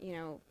and,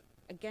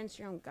 against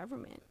your own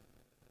government.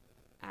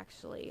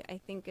 Actually, I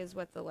think is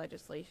what the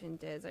legislation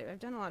does. I've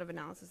done a lot of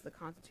analysis of the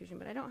Constitution,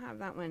 but I don't have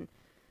that one.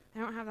 I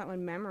don't have that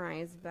one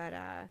memorized. But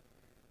and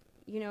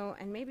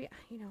maybe I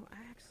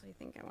actually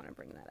think I want to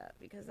bring that up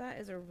because that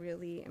is a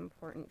really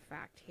important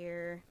fact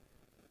here.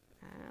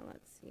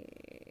 Let's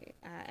see.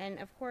 And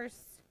of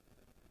course,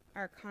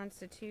 our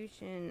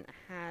Constitution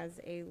has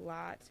a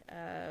lot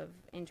of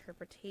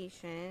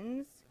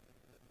interpretations,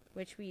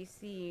 which we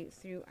see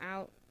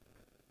throughout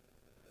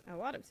a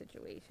lot of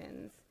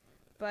situations.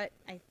 But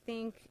I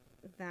think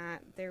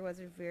that there was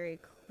a very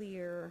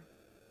clear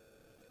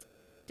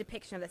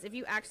depiction of this. If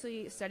you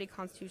actually study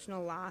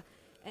constitutional law,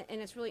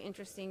 and it's really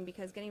interesting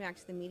because getting back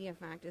to the media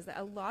fact is that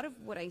a lot of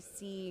what I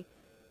see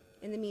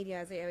in the media,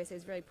 as I always say,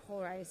 is very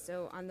polarized.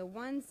 So on the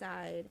one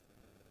side,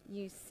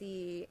 you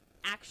see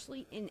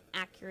actually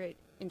inaccurate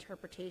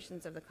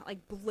interpretations of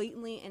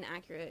blatantly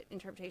inaccurate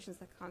interpretations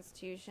of the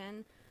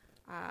Constitution.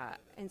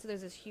 And so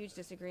there's this huge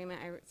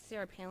disagreement.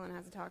 Sarah Palin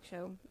has a talk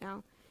show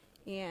now,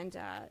 and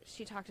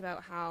she talked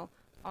about how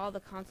all the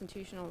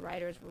constitutional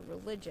writers were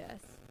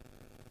religious.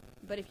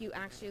 But if you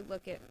actually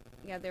look at,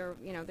 they're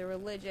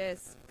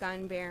religious,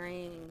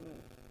 gun-bearing,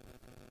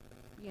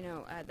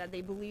 that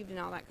they believed in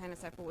all that kind of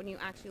stuff. But when you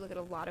actually look at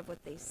a lot of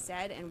what they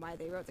said and why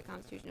they wrote the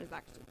Constitution, it was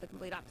actually the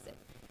complete opposite.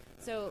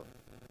 So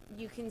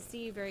you can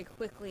see very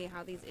quickly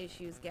how these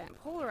issues get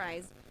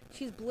polarized.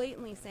 She's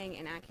blatantly saying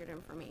inaccurate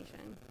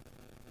information.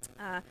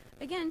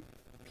 Again,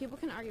 people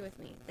can argue with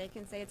me. They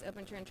can say it's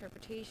open to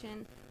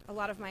interpretation. A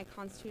lot of my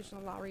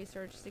constitutional law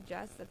research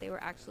suggests that they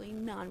were actually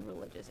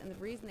non-religious, and the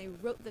reason they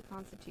wrote the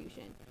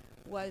Constitution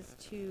was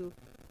to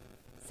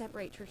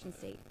separate church and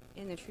state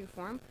in the true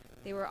form.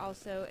 They were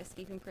also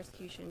escaping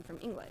persecution from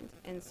England,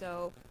 and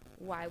so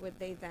why would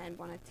they then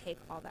want to take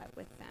all that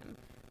with them?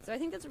 So I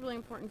think that's a really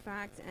important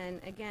fact, and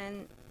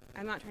again,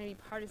 I'm not trying to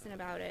be partisan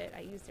about it.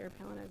 I use Sarah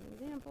Palin as an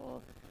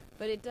example,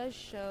 but it does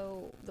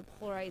show the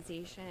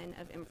polarization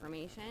of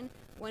information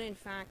when, in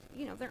fact,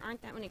 there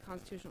aren't that many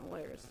constitutional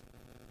lawyers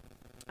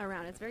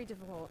around. It's very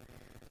difficult.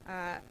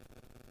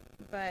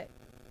 But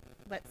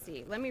let's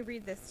see. Let me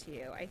read this to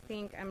you. I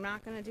think I'm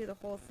not going to do the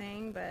whole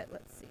thing, but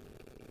let's see.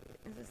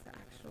 Is this the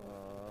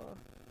actual...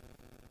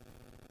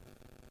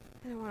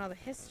 I don't want all the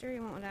history. I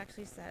want what it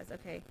actually says.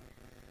 Okay.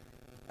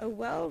 A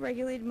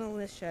well-regulated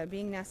militia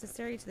being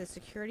necessary to the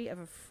security of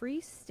a free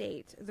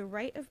state, the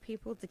right of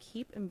people to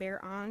keep and bear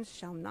arms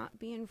shall not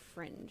be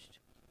infringed.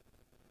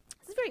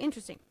 This is very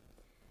interesting.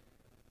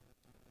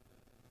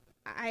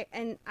 I,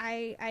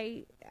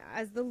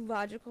 as the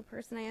logical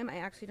person I am, I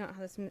actually don't know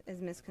how this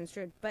is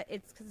misconstrued, but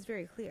it's because it's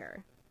very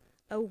clear.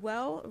 A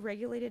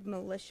well-regulated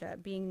militia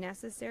being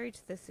necessary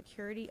to the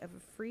security of a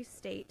free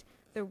state,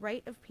 the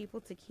right of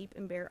people to keep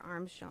and bear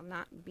arms shall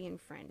not be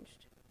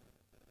infringed.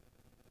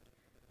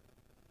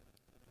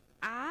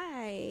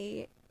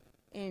 I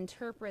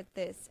interpret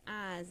this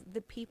as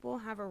the people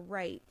have a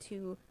right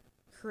to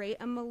create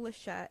a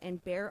militia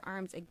and bear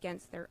arms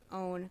against their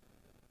own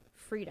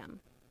freedom.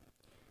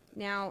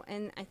 Now,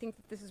 and I think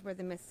that this is where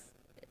the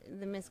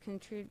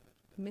misconstrued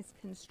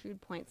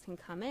points can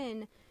come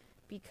in,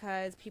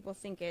 because people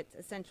think it's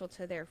essential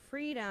to their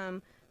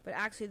freedom, but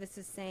actually this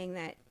is saying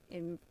that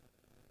in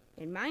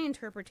my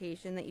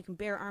interpretation that you can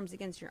bear arms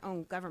against your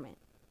own government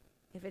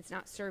if it's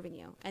not serving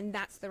you. And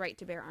that's the right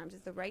to bear arms.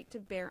 It's the right to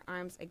bear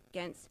arms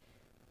against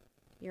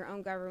your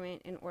own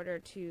government in order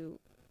to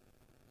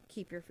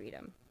keep your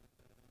freedom.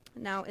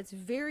 Now, it's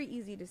very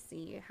easy to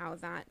see how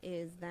that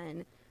is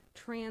then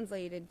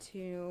translated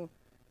to,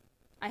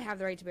 I have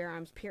the right to bear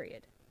arms,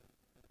 period.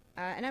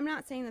 And I'm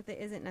not saying that there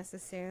isn't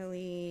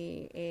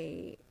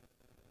necessarily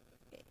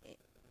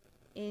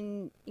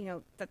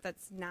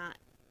that's not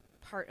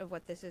part of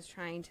what this is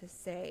trying to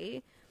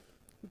say,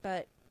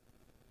 but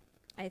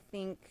I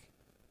think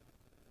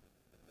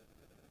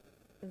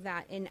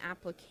that in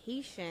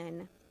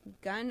application,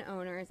 gun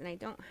owners, and I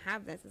don't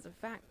have this as a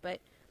fact, but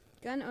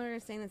gun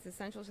owners saying it's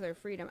essential to their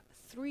freedom,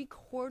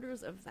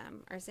 3/4 of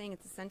them are saying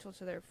it's essential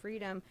to their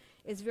freedom,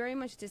 is very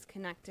much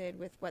disconnected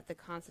with what the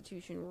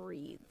Constitution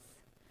reads.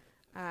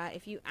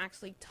 If you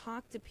actually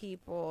talk to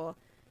people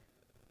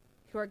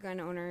who are gun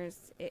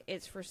owners,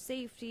 it's for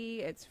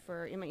safety, it's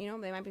for, they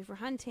might be for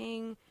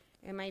hunting,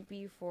 it might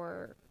be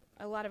for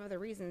a lot of other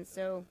reasons.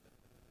 So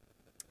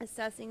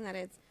assessing that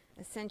it's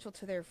essential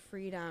to their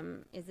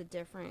freedom is a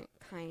different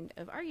kind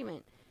of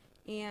argument.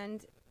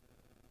 And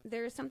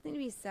there is something to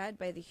be said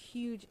by the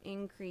huge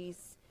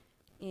increase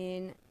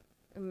in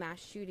mass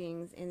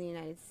shootings in the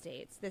United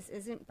States. This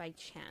isn't by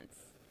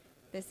chance.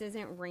 This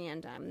isn't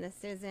random.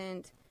 This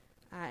isn't...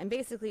 and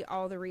basically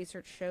all the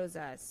research shows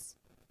us,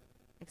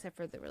 except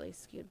for the really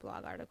skewed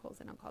blog articles,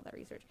 I don't call that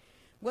research,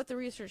 what the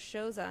research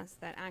shows us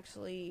that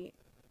actually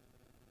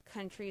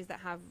countries that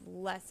have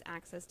less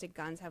access to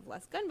guns have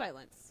less gun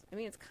violence. I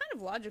mean, it's kind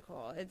of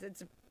logical.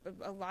 It's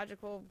a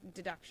logical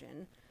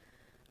deduction.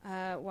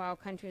 while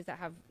countries that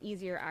have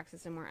easier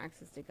access and more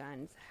access to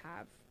guns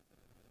have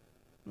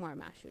more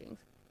mass shootings.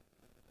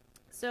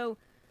 So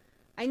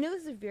I know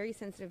this is a very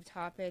sensitive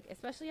topic,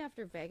 especially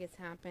after Vegas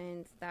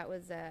happened. That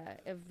was a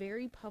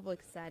very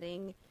public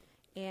setting.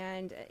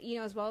 And,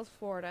 as well as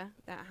Florida,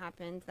 that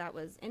happened. That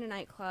was in a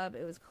nightclub.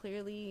 It was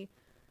clearly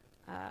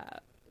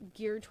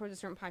geared towards a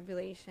certain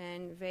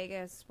population.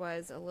 Vegas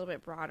was a little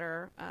bit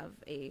broader of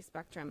a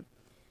spectrum.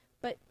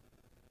 But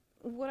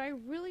what I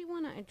really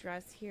want to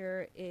address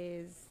here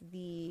is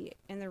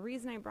and the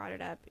reason I brought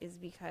it up is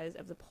because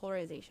of the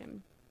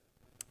polarization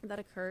that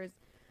occurs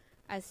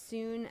as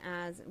soon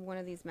as one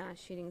of these mass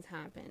shootings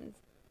happens.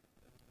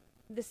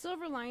 The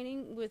silver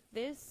lining with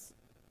this,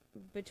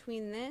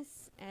 between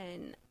this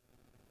and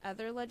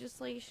other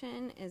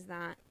legislation, is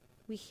that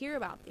we hear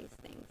about these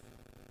things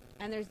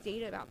and there's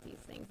data about these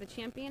things. The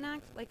Champion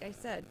Act, like I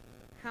said,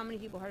 how many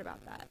people heard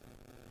about that?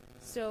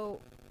 So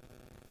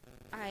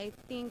I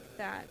think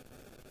that,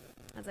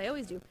 as I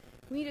always do,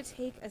 we need to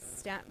take a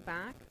step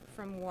back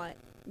from what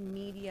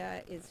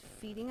media is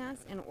feeding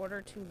us in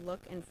order to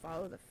look and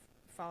follow the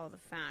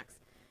facts,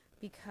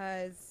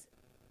 because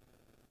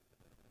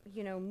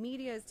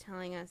media is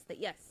telling us that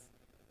yes,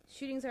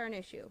 shootings are an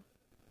issue.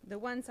 The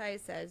one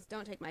side says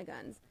don't take my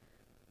guns.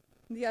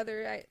 The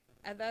other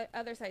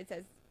side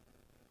says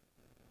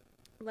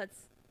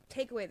let's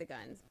take away the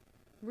guns.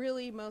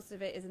 Really, most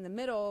of it is in the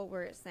middle,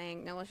 where it's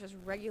saying no, let's just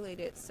regulate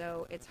it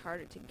so it's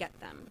harder to get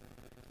them.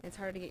 It's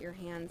harder to get your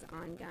hands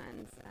on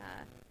guns.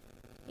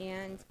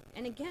 And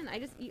again,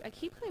 I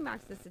keep coming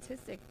back to the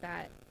statistic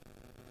that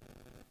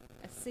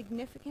a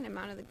significant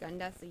amount of the gun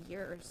deaths a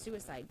year are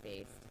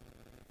suicide-based.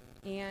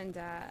 And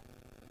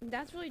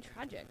that's really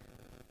tragic.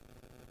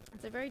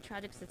 It's a very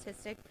tragic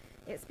statistic.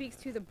 It speaks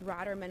to the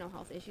broader mental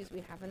health issues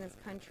we have in this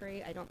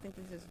country. I don't think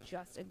this is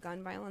just a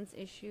gun violence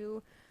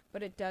issue,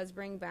 but it does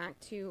bring back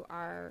to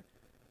our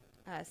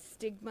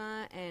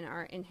stigma and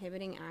our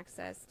inhibiting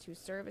access to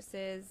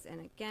services.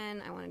 And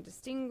again, I want to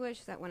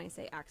distinguish that when I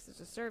say access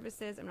to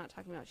services, I'm not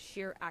talking about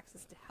sheer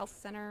access to health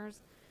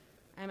centers.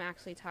 I'm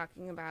actually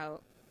talking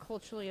about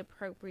culturally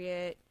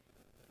appropriate,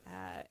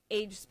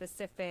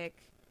 age-specific,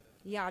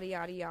 yada,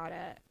 yada,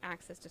 yada,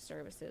 access to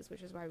services,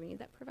 which is why we need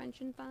that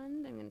prevention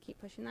fund. I'm going to keep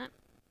pushing that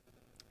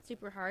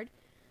super hard.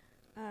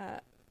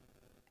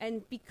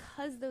 And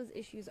because those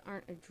issues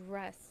aren't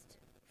addressed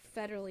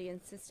federally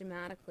and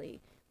systematically,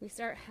 we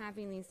start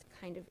having these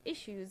kind of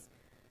issues.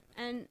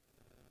 And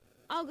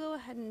I'll go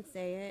ahead and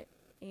say it,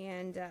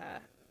 and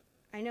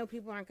I know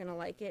people aren't going to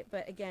like it,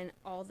 but again,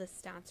 all the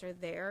stats are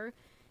there,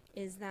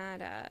 is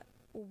that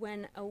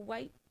when a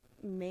white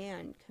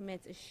man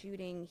commits a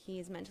shooting, he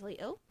is mentally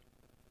ill.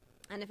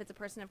 And if it's a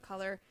person of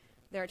color,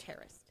 they're a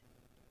terrorist.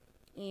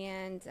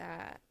 And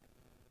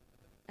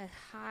a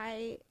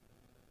high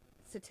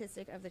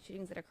statistic of the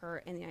shootings that occur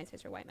in the United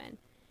States are white men,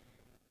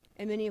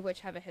 and many of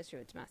which have a history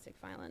of domestic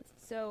violence.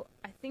 So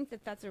I think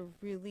that that's a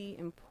really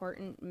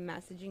important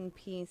messaging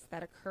piece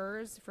that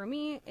occurs. For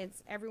me,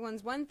 it's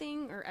everyone's one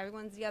thing or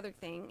everyone's the other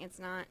thing. It's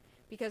not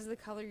because of the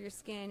color of your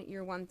skin,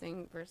 you're one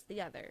thing versus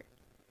the other.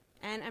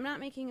 And I'm not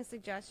making a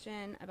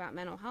suggestion about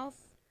mental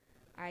health.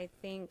 I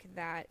think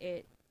that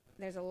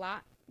there's a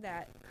lot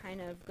that kind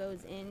of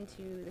goes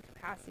into the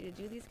capacity to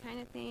do these kind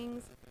of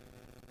things,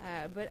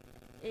 but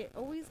it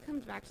always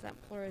comes back to that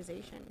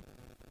polarization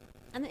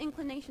and the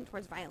inclination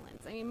towards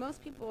violence. I mean,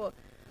 most people,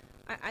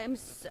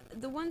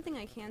 the one thing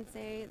I can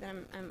say that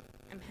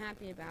I'm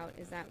happy about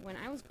is that when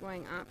I was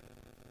growing up,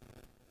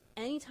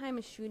 anytime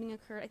a shooting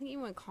occurred, I think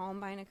even when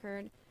Columbine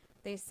occurred,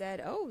 they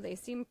said, oh, they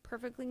seemed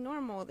perfectly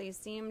normal.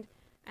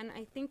 And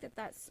I think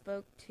that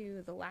spoke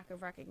to the lack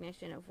of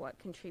recognition of what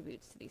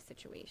contributes to these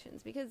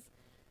situations. Because,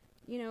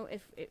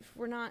 if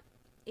we're not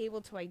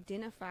able to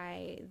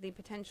identify the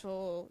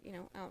potential,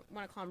 I don't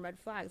want to call them red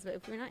flags, but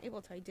if we're not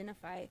able to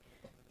identify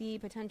the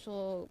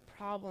potential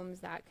problems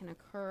that can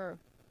occur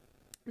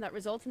that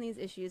result in these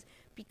issues,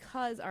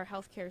 because our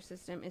healthcare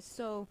system is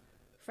so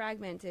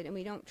fragmented and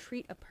we don't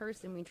treat a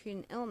person, we treat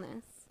an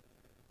illness,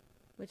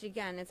 which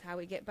again is how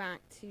we get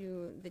back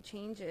to the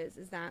changes,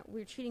 is that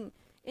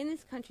in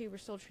this country, we're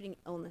still treating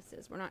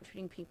illnesses. We're not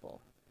treating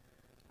people.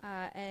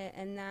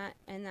 And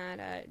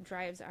that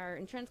drives our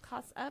insurance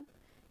costs up.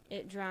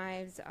 It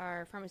drives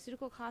our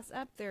pharmaceutical costs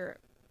up. They're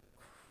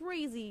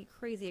crazy,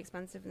 crazy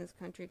expensive in this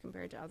country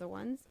compared to other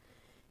ones.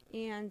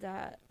 And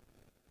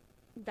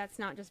that's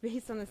not just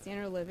based on the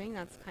standard of living.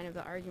 That's kind of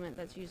the argument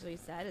that's usually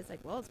said. It's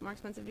like, well, it's more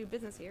expensive to do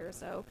business here,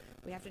 so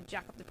we have to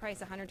jack up the price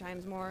 100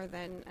 times more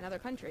than another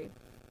country.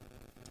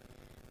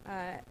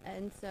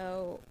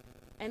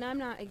 And I'm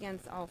not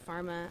against all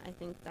pharma. I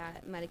think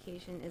that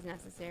medication is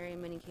necessary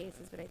in many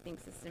cases, but I think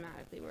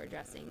systematically we're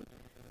addressing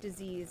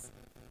disease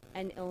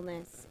and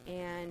illness,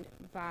 and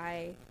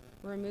by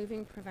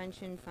removing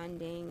prevention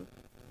funding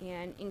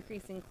and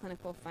increasing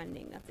clinical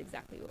funding, that's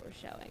exactly what we're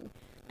showing.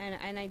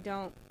 And I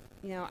don't,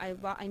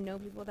 I know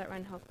people that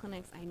run health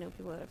clinics. I know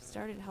people that have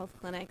started health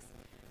clinics,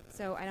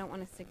 so I don't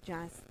want to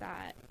suggest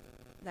that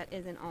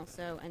isn't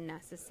also a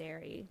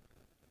necessary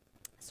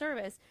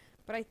service.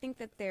 But I think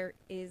that there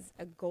is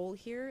a goal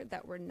here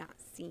that we're not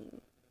seeing.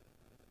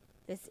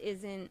 This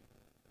isn't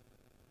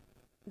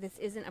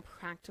a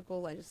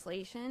practical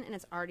legislation, and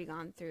it's already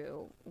gone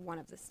through one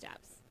of the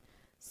steps.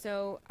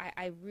 So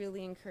I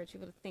really encourage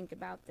people to think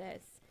about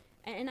this.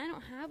 And I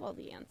don't have all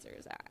the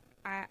answers.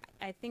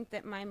 I think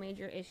that my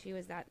major issue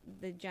is that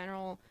the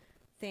general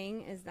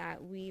thing is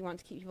that we want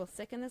to keep people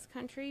sick in this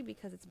country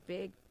because it's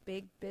big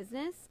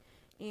business,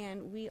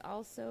 and we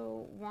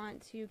also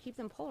want to keep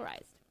them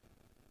polarized.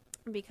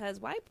 Because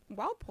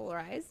while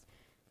polarized,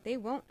 they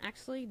won't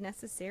actually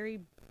necessarily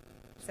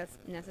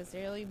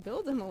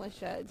build a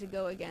militia to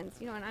go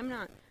against,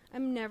 and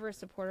I'm never a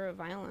supporter of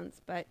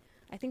violence, but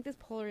I think this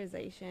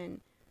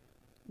polarization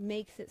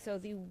makes it so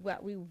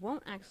that we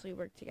won't actually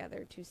work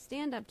together to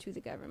stand up to the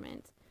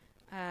government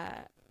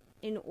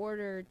in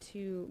order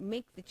to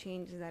make the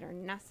changes that are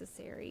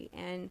necessary.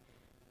 And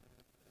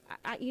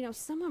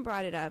someone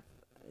brought it up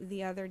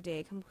the other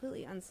day,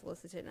 completely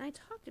unsolicited, and I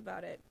talked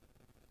about it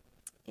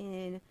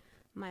in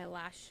my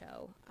last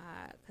show,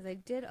 because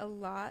I've done a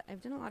lot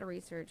of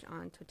research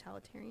on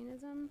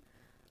totalitarianism,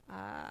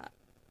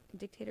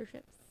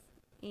 dictatorships,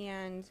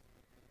 and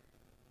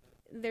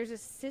there's a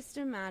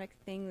systematic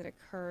thing that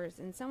occurs,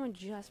 and someone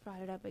just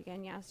brought it up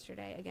again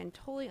yesterday, again,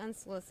 totally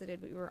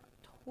unsolicited, but we were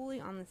totally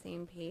on the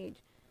same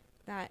page,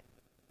 that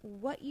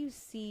what you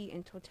see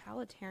in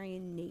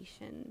totalitarian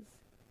nations,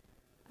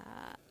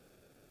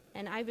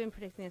 and I've been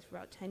predicting this for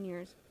about 10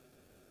 years,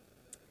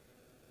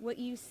 what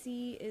you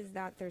see is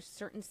that there's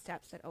certain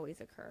steps that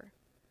always occur.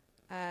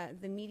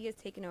 The media is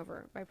taken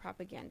over by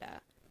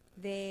propaganda.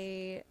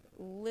 They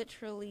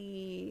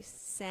literally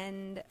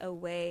send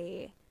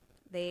away,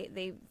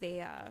 they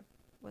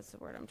what's the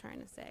word I'm trying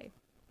to say?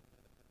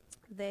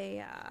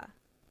 They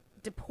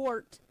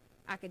deport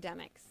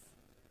academics,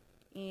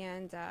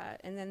 and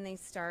then they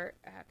start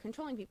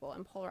controlling people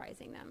and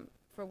polarizing them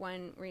for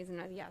one reason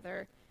or the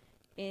other.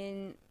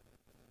 In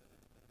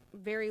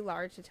very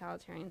large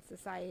totalitarian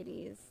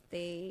societies,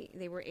 they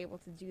were able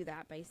to do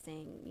that by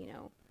saying,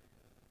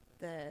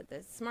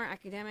 the smart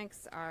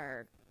academics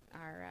are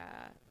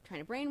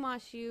trying to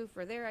brainwash you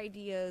for their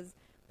ideas,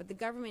 but the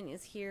government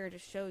is here to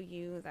show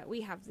you that we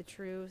have the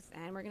truth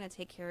and we're going to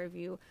take care of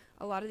you.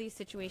 A lot of these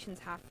situations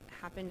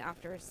happened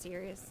after a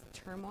serious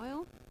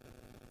turmoil,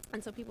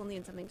 and so people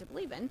needed something to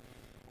believe in.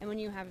 And when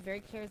you have a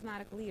very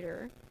charismatic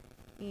leader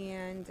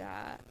and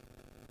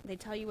they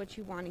tell you what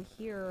you want to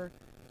hear,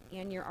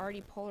 and you're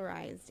already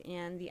polarized,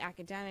 and the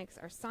academics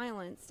are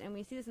silenced, and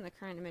we see this in the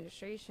current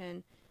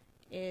administration,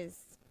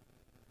 is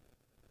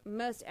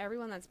most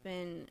everyone that's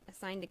been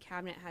assigned to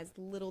cabinet has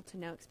little to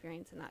no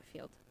experience in that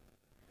field.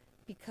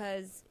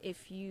 Because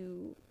if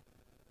you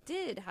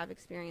did have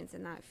experience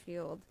in that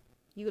field,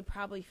 you would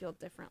probably feel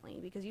differently,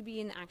 because you'd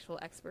be an actual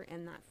expert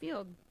in that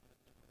field.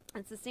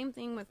 It's the same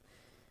thing with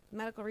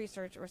medical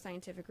research or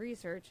scientific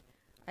research.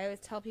 I always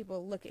tell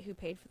people, look at who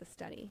paid for the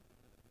study,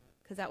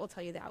 because that will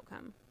tell you the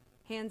outcome.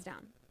 Hands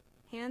down,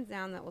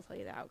 that will tell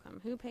you the outcome.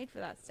 Who paid for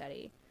that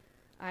study?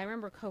 I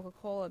remember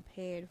Coca-Cola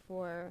paid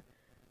for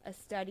a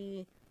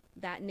study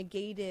that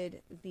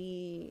negated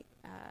the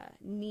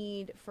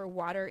need for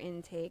water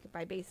intake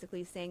by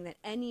basically saying that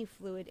any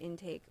fluid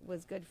intake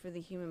was good for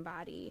the human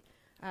body.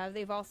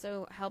 They've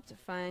also helped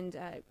fund,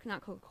 not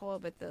Coca-Cola,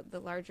 but the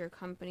larger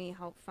company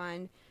helped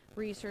fund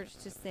research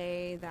to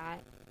say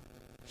that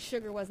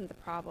sugar wasn't the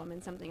problem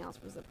and something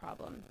else was the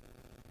problem.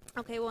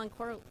 Okay, well, in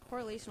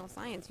correlational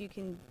science, you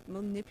can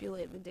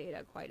manipulate the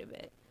data quite a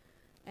bit.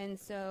 And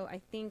so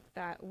I think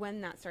that when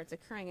that starts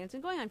occurring, and it's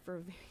been going on for a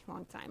very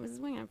long time. This is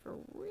going on for a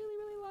really,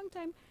 really long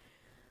time.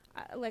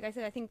 Like I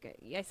said,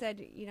 I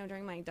said,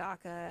 during my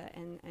DACA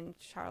and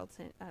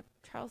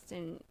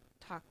Charleston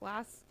talk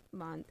last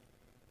month,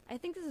 I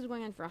think this is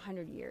going on for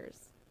 100 years,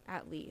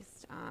 at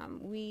least.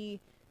 We,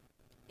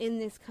 in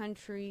this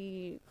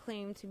country,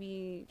 claim to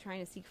be trying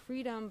to seek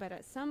freedom, but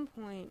at some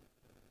point,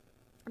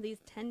 these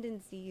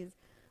tendencies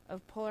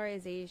of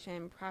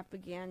polarization,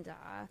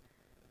 propaganda,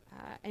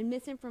 and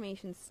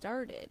misinformation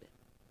started.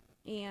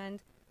 And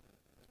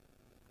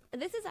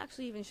this is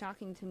actually even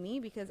shocking to me,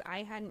 because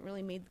I hadn't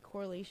really made the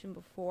correlation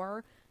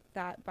before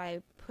that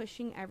by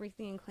pushing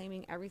everything and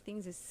claiming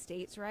everything's a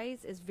states'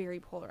 rights is very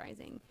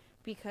polarizing,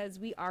 because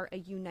we are a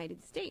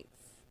United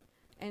States.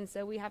 And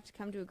so we have to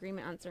come to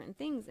agreement on certain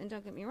things. And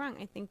don't get me wrong,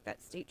 I think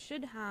that states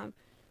should have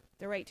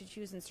the right to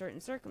choose in certain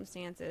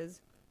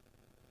circumstances.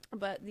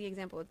 But the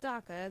example of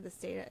DACA, the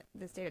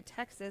state of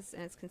Texas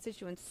and its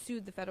constituents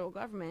sued the federal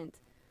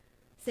government,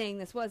 saying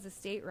this was a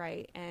state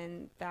right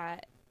and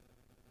that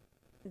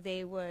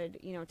they would,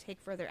 take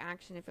further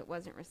action if it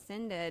wasn't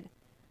rescinded.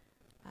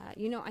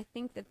 I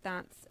think that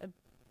that's a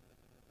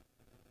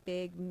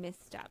big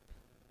misstep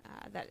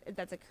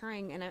that's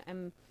occurring, and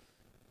I'm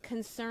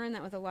concerned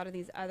that with a lot of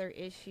these other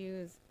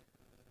issues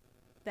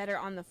that are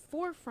on the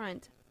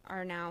forefront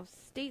are now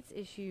states'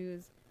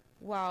 issues,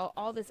 while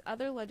all this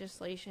other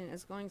legislation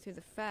is going through the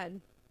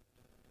Fed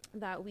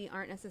that we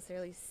aren't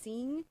necessarily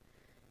seeing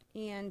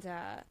And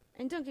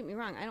don't get me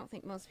wrong, I don't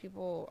think most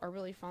people are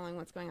really following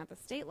what's going on at the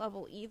state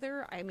level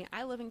either. I mean,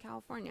 I live in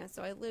California,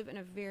 so I live in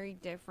a very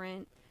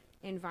different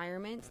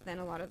environment than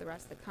a lot of the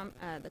rest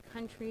of the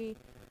country.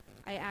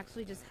 I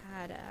actually just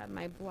had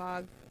my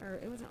blog, or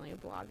it wasn't really a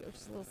blog, it was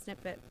just a little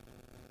snippet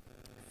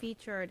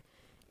featured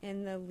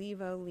in the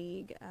Levo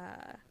League,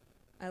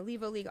 a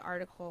Levo League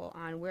article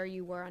on where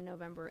you were on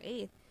November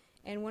 8th.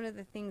 And one of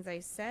the things I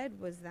said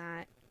was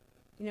that,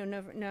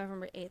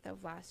 November 8th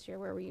of last year,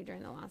 where were you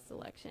during the last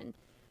election?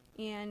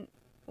 And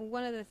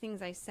one of the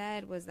things I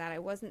said was that I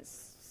wasn't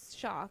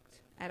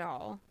shocked at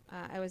all.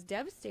 I was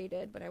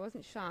devastated, but I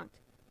wasn't shocked.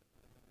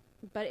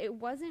 But it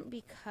wasn't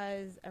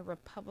because a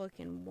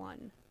Republican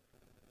won.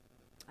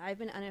 I've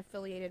been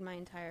unaffiliated my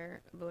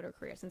entire voter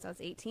career since I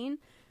was 18.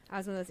 I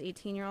was one of those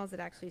 18-year-olds that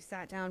actually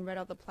sat down, read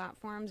all the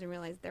platforms, and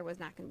realized there was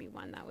not going to be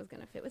one that was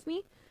going to fit with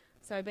me.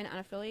 So I've been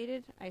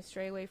unaffiliated. I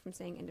stray away from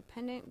saying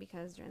independent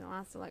because during the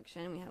last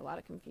election we had a lot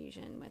of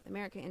confusion with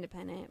American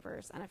Independent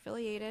versus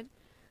unaffiliated.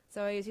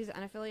 So I use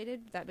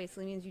unaffiliated. That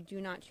basically means you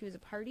do not choose a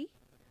party.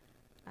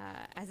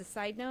 As a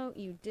side note,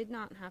 you did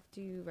not have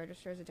to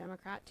register as a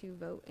Democrat to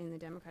vote in the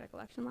Democratic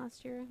election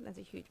last year. That's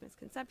a huge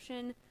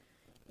misconception.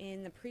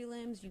 In the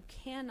prelims, you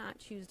cannot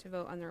choose to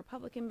vote on the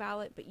Republican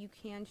ballot, but you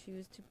can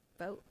choose to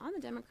vote on the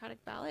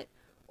Democratic ballot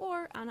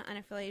or on an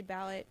unaffiliated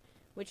ballot,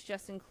 which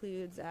just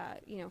includes,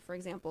 for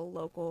example,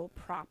 local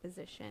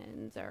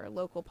propositions or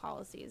local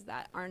policies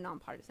that are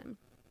nonpartisan.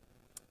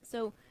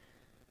 So,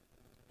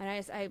 and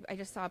I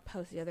just saw a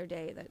post the other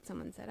day that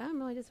someone said, I'm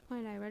really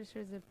disappointed I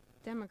registered as a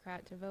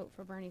Democrat to vote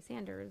for Bernie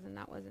Sanders, and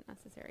that wasn't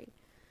necessary.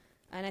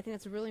 And I think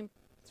it's a really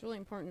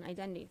important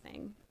identity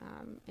thing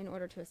in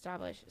order to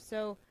establish.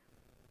 So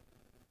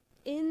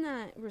in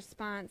that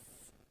response,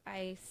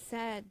 I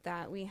said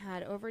that we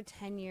had over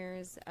 10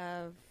 years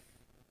of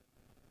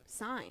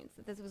signs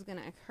that this was going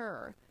to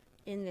occur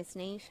in this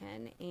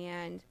nation,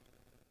 and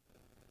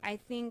I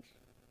think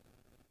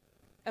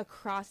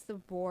across the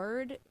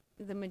board,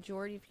 the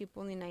majority of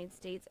people in the United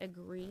States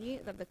agree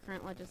that the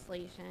current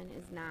legislation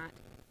is not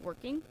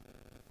working.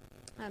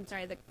 I'm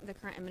sorry, the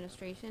current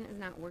administration is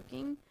not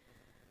working.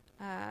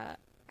 I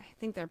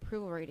think their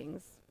approval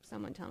ratings,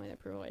 someone tell me the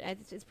approval rating,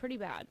 it's pretty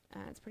bad.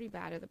 It's pretty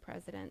bad of the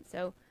president.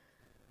 So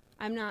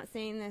I'm not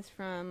saying this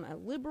from a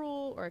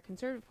liberal or a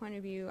conservative point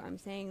of view. I'm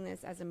saying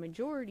this as a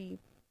majority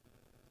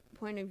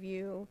point of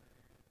view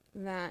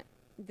that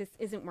this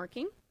isn't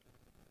working.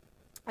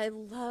 I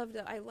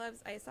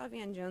saw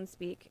Van Jones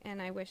speak,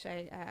 and I wish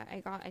I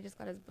just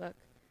got his book,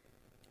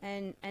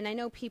 and I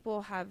know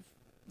people have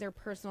their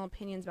personal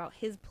opinions about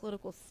his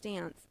political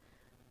stance,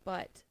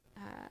 but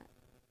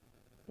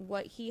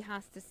what he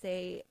has to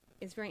say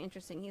is very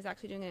interesting. He's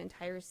actually doing an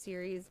entire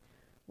series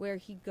where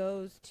he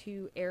goes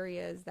to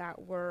areas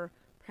that were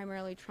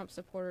primarily Trump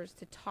supporters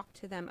to talk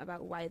to them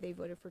about why they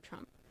voted for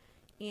Trump.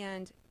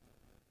 And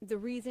the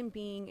reason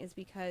being is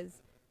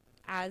because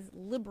as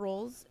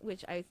liberals,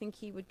 which I think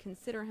he would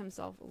consider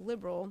himself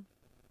liberal,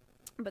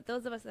 but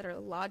those of us that are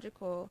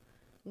logical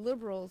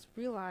liberals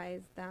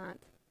realize that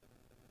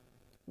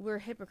we're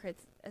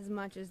hypocrites as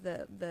much as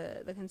the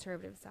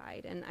conservative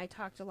side. And I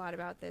talked a lot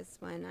about this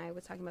when I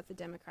was talking about the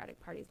Democratic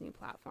Party's new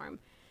platform.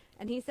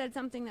 And he said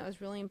something that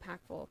was really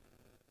impactful.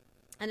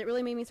 And it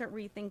really made me start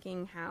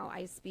rethinking how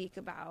I speak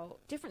about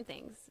different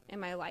things in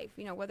my life,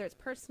 whether it's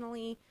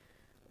personally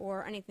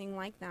or anything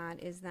like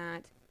that, is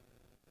that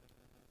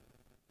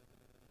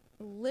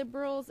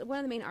liberals, one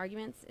of the main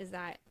arguments is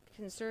that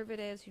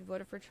conservatives who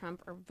voted for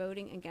Trump are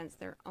voting against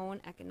their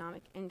own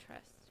economic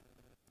interests.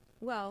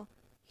 Well,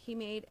 he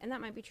made, and that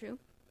might be true,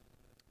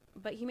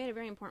 but he made a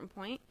very important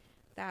point,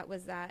 that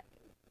was that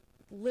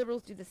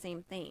liberals do the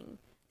same thing.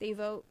 They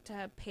vote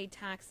to pay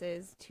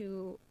taxes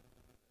to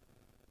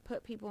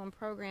put people in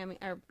programming,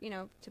 or,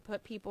 to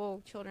put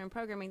children in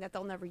programming that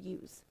they'll never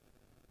use.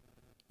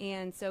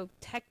 And so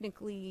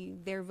technically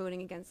they're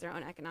voting against their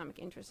own economic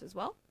interests as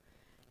well.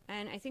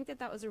 And I think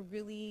that was a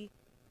really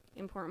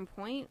important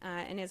point.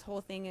 And his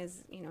whole thing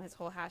is, his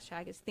whole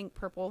hashtag is think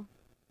purple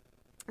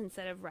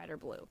instead of red or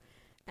blue.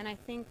 And I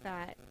think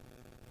that,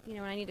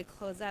 when I need to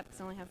close up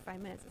because I only have 5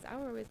 minutes, this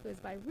hour always goes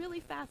by really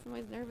fast. I'm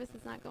always nervous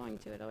it's not going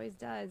to. It always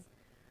does.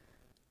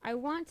 I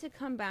want to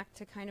come back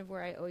to kind of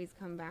where I always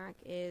come back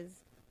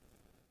is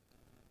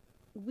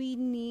we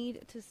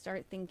need to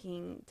start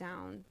thinking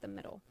down the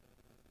middle.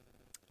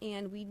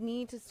 And we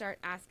need to start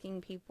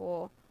asking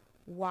people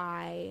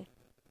why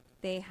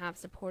they have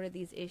supported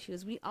these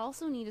issues. We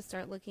also need to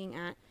start looking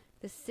at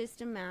the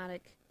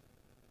systematic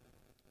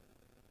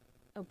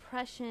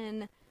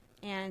oppression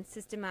and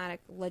systematic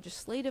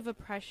legislative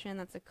oppression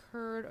that's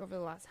occurred over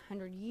the last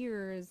 100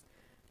 years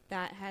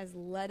that has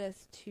led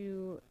us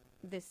to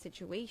this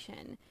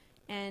situation.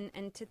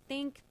 And to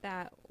think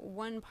that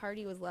one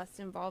party was less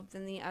involved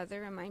than the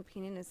other, in my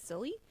opinion, is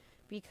silly,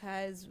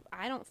 because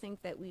I don't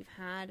think that we've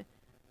had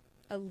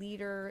a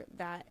leader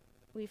that,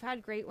 we've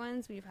had great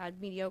ones, we've had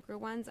mediocre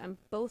ones on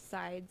both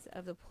sides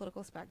of the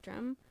political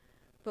spectrum,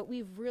 but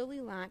we've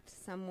really lacked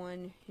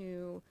someone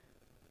who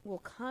will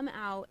come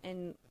out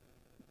and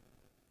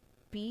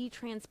be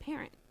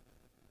transparent.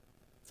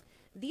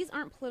 these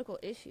aren't political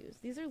issues.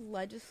 These are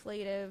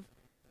legislative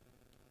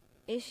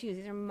issues.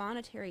 These are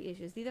monetary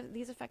issues.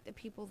 These affect the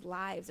people's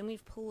lives, and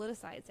we've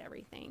politicized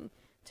everything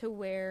to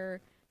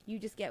where you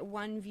just get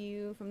one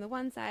view from the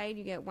one side,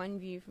 you get one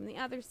view from the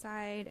other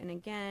side, and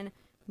again,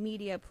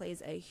 media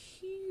plays a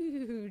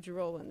huge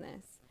role in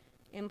this,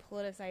 in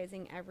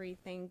politicizing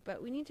everything,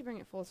 but we need to bring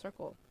it full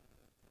circle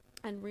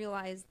and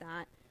realize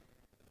that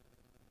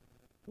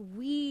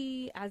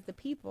we as the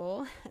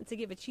people, to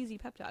give a cheesy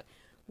pep talk,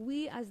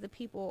 we as the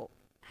people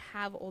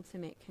have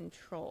ultimate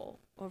control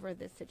over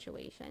this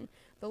situation.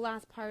 The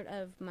last part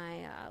of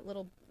my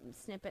little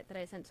snippet that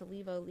I sent to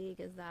Levo League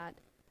is that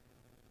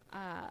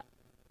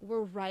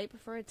we're ripe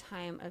for a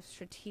time of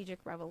strategic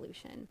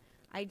revolution.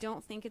 I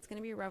don't think it's going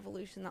to be a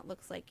revolution that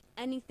looks like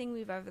anything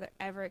we've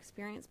ever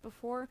experienced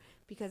before,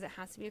 because it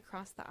has to be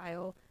across the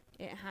aisle,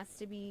 it has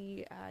to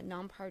be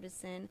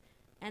nonpartisan,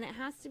 and it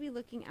has to be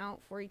looking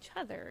out for each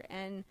other.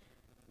 And,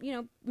 you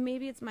know,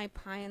 maybe it's my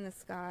pie in the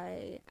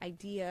sky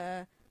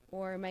idea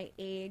or my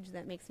age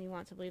that makes me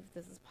want to believe that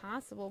this is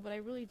possible, but I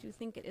really do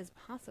think it is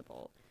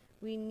possible.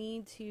 We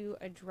need to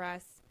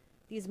address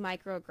these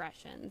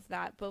microaggressions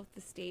that both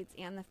the states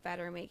and the Fed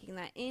are making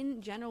that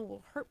in general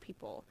will hurt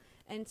people,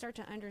 and start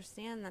to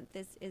understand that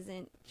this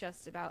isn't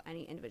just about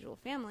any individual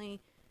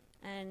family.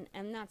 And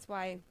that's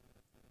why,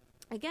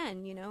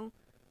 again, you know,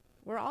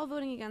 we're all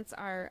voting against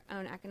our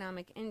own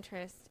economic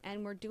interests,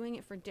 and we're doing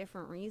it for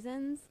different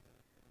reasons.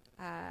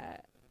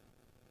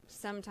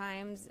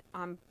 Sometimes,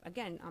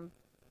 again, on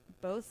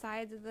both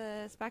sides of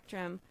the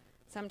spectrum,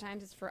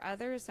 sometimes it's for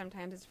others,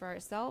 sometimes it's for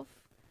ourselves.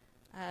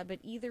 But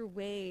either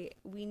way,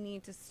 we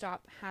need to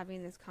stop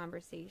having this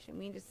conversation.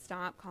 We need to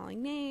stop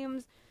calling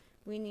names.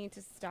 We need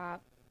to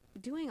stop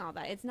doing all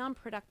that. It's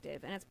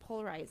non-productive and it's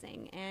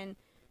polarizing. And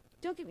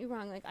don't get me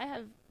wrong, like, I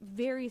have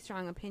very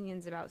strong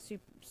opinions about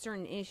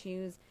certain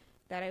issues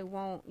that I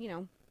won't, you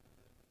know,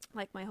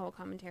 like my whole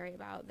commentary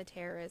about the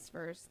terrorists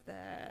versus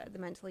the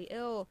mentally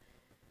ill.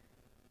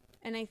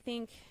 And I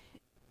think,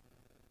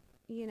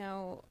 you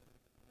know,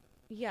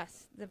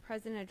 yes, the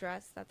president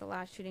addressed that the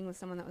last shooting was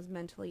someone that was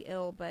mentally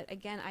ill, but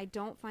again, I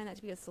don't find that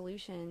to be a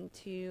solution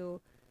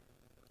to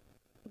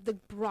the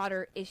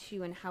broader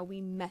issue and how we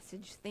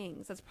message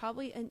things. That's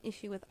probably an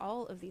issue with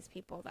all of these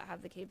people that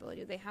have the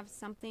capability. They have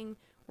something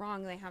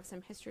wrong. They have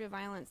some history of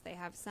violence. They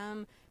have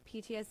some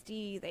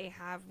PTSD. They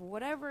have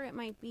whatever it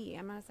might be.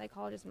 I'm not a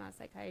psychologist. I'm not a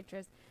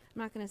psychiatrist.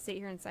 I'm not going to sit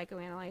here and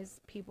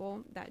psychoanalyze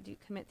people that do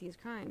commit these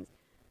crimes.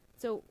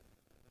 So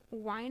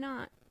why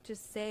not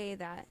just say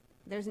that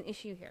there's an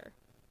issue here?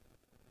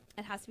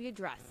 It has to be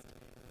addressed.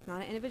 It's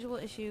not an individual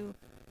issue.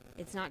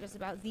 It's not just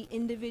about the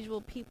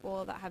individual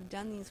people that have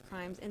done these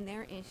crimes and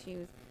their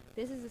issues.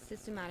 This is a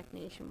systematic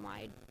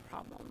nationwide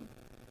problem.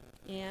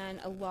 And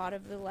a lot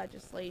of the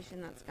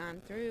legislation that's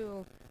gone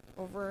through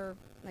over,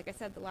 like I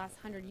said, the last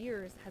 100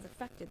 years has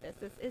affected this.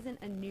 This isn't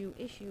a new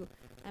issue.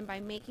 And by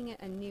making it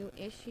a new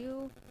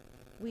issue,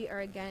 we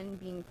are again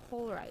being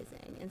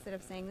polarizing. Instead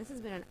of saying this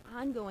has been an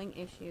ongoing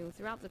issue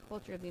throughout the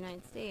culture of the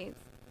United States,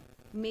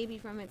 maybe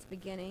from its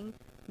beginning,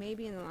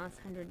 maybe in the last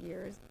 100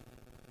 years,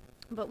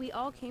 but we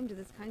all came to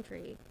this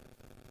country,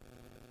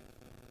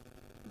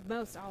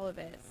 most all of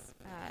us,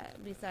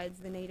 besides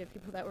the native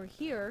people that were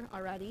here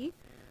already,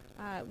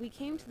 we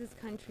came to this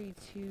country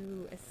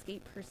to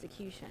escape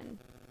persecution.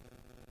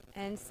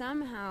 And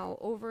somehow,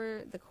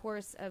 over the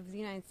course of the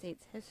United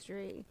States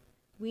history,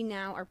 we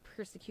now are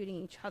persecuting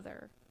each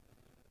other.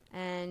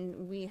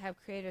 And we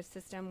have created a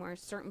system where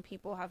certain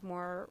people have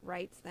more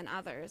rights than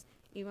others,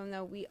 even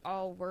though we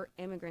all were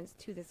immigrants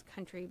to this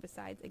country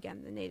besides,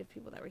 again, the native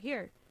people that were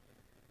here.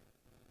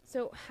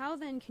 So how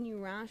then can you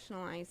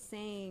rationalize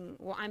saying,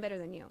 well, I'm better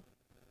than you,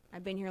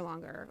 I've been here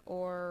longer,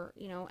 or,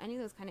 you know, any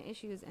of those kind of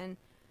issues? And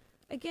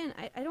again,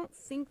 I don't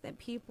think that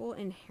people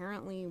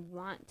inherently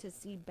want to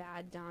see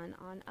bad done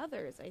on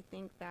others. I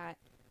think that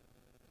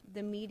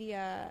the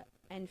media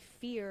and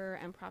fear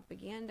and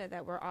propaganda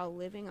that we're all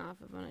living off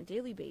of on a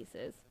daily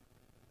basis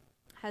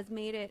has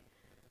made it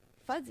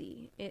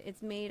fuzzy.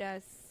 It's made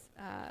us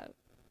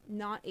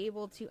not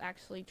able to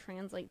actually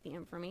translate the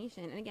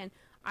information. And again,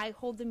 I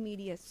hold the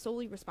media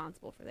solely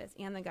responsible for this,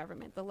 and the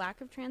government. The lack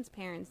of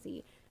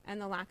transparency and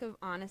the lack of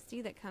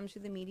honesty that comes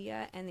through the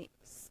media, and the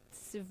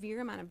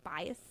severe amount of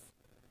bias.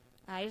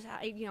 I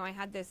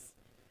had this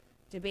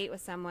debate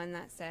with someone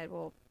that said,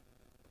 well,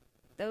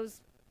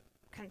 those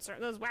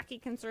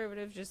wacky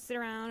conservatives just sit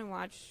around and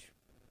watch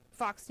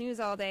Fox News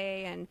all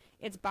day, and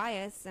it's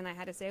biased. And I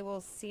had to say,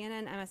 well,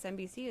 CNN,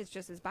 MSNBC is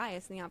just as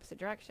biased in the opposite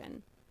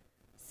direction.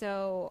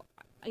 So,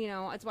 you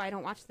know, that's why I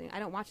don't watch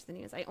the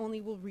news. I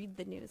only will read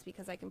the news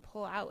because I can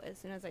pull out as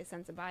soon as I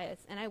sense a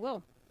bias, and I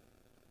will.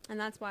 And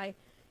that's why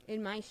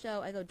in my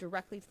show I go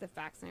directly to the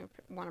facts, and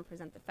I want to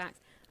present the facts.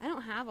 I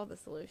don't have all the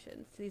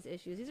solutions to these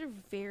issues. These are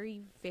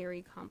very,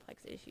 very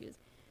complex issues.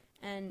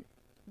 And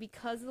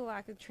because of the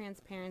lack of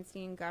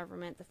transparency in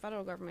government, the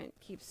federal government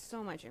keeps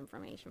so much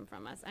information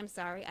from us. I'm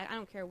sorry. I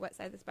don't care what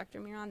side of the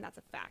spectrum you're on. That's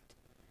a fact.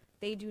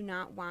 They do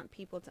not want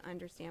people to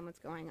understand what's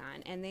going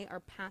on, and they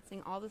are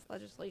passing all this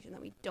legislation that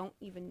we don't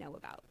even know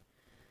about.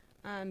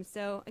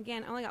 So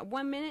again, I only got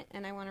 1 minute,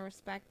 and I want to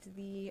respect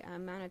the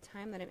amount of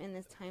time that I'm in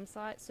this time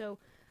slot. So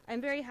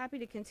I'm very happy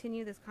to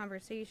continue this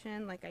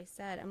conversation. Like I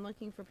said, I'm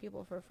looking for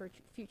people for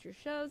future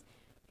shows.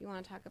 If you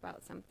want to talk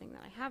about something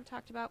that I have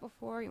talked about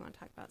before, you want to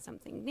talk about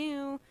something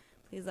new,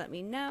 please let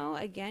me know.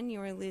 Again, you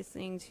are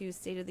listening to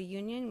State of the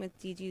Union with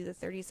DG the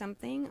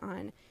 30-something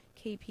on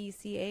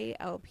KPCA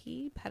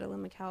LP,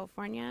 Petaluma,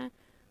 California,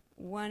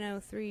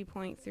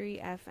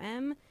 103.3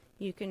 FM.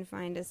 You can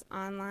find us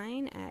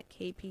online at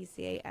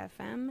KPCA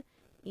FM,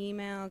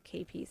 email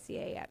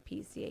kpca@pcatv,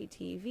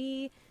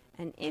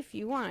 and if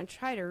you want to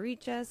try to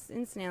reach us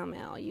in snail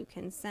mail, you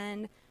can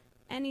send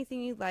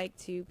anything you'd like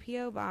to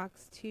P.O.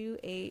 Box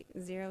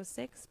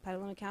 2806,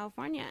 Petaluma,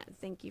 California.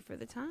 Thank you for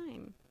the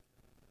time.